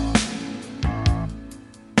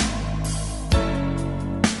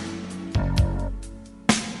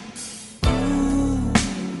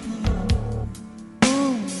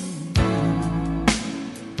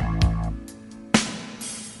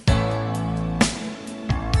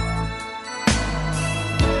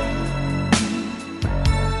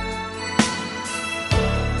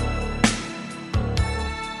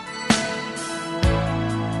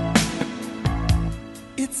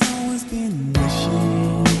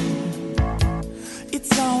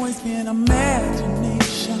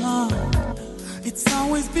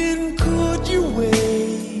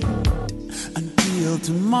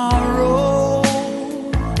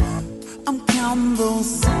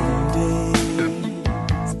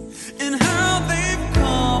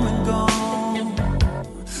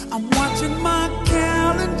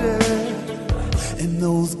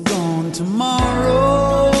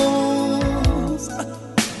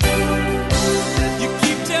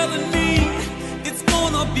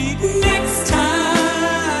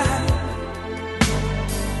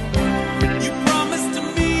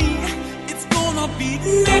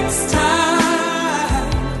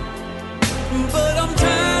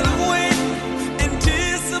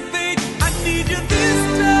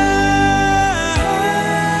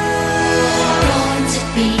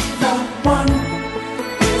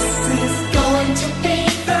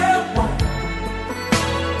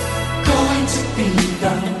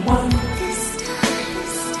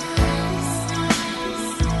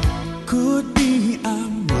 Could be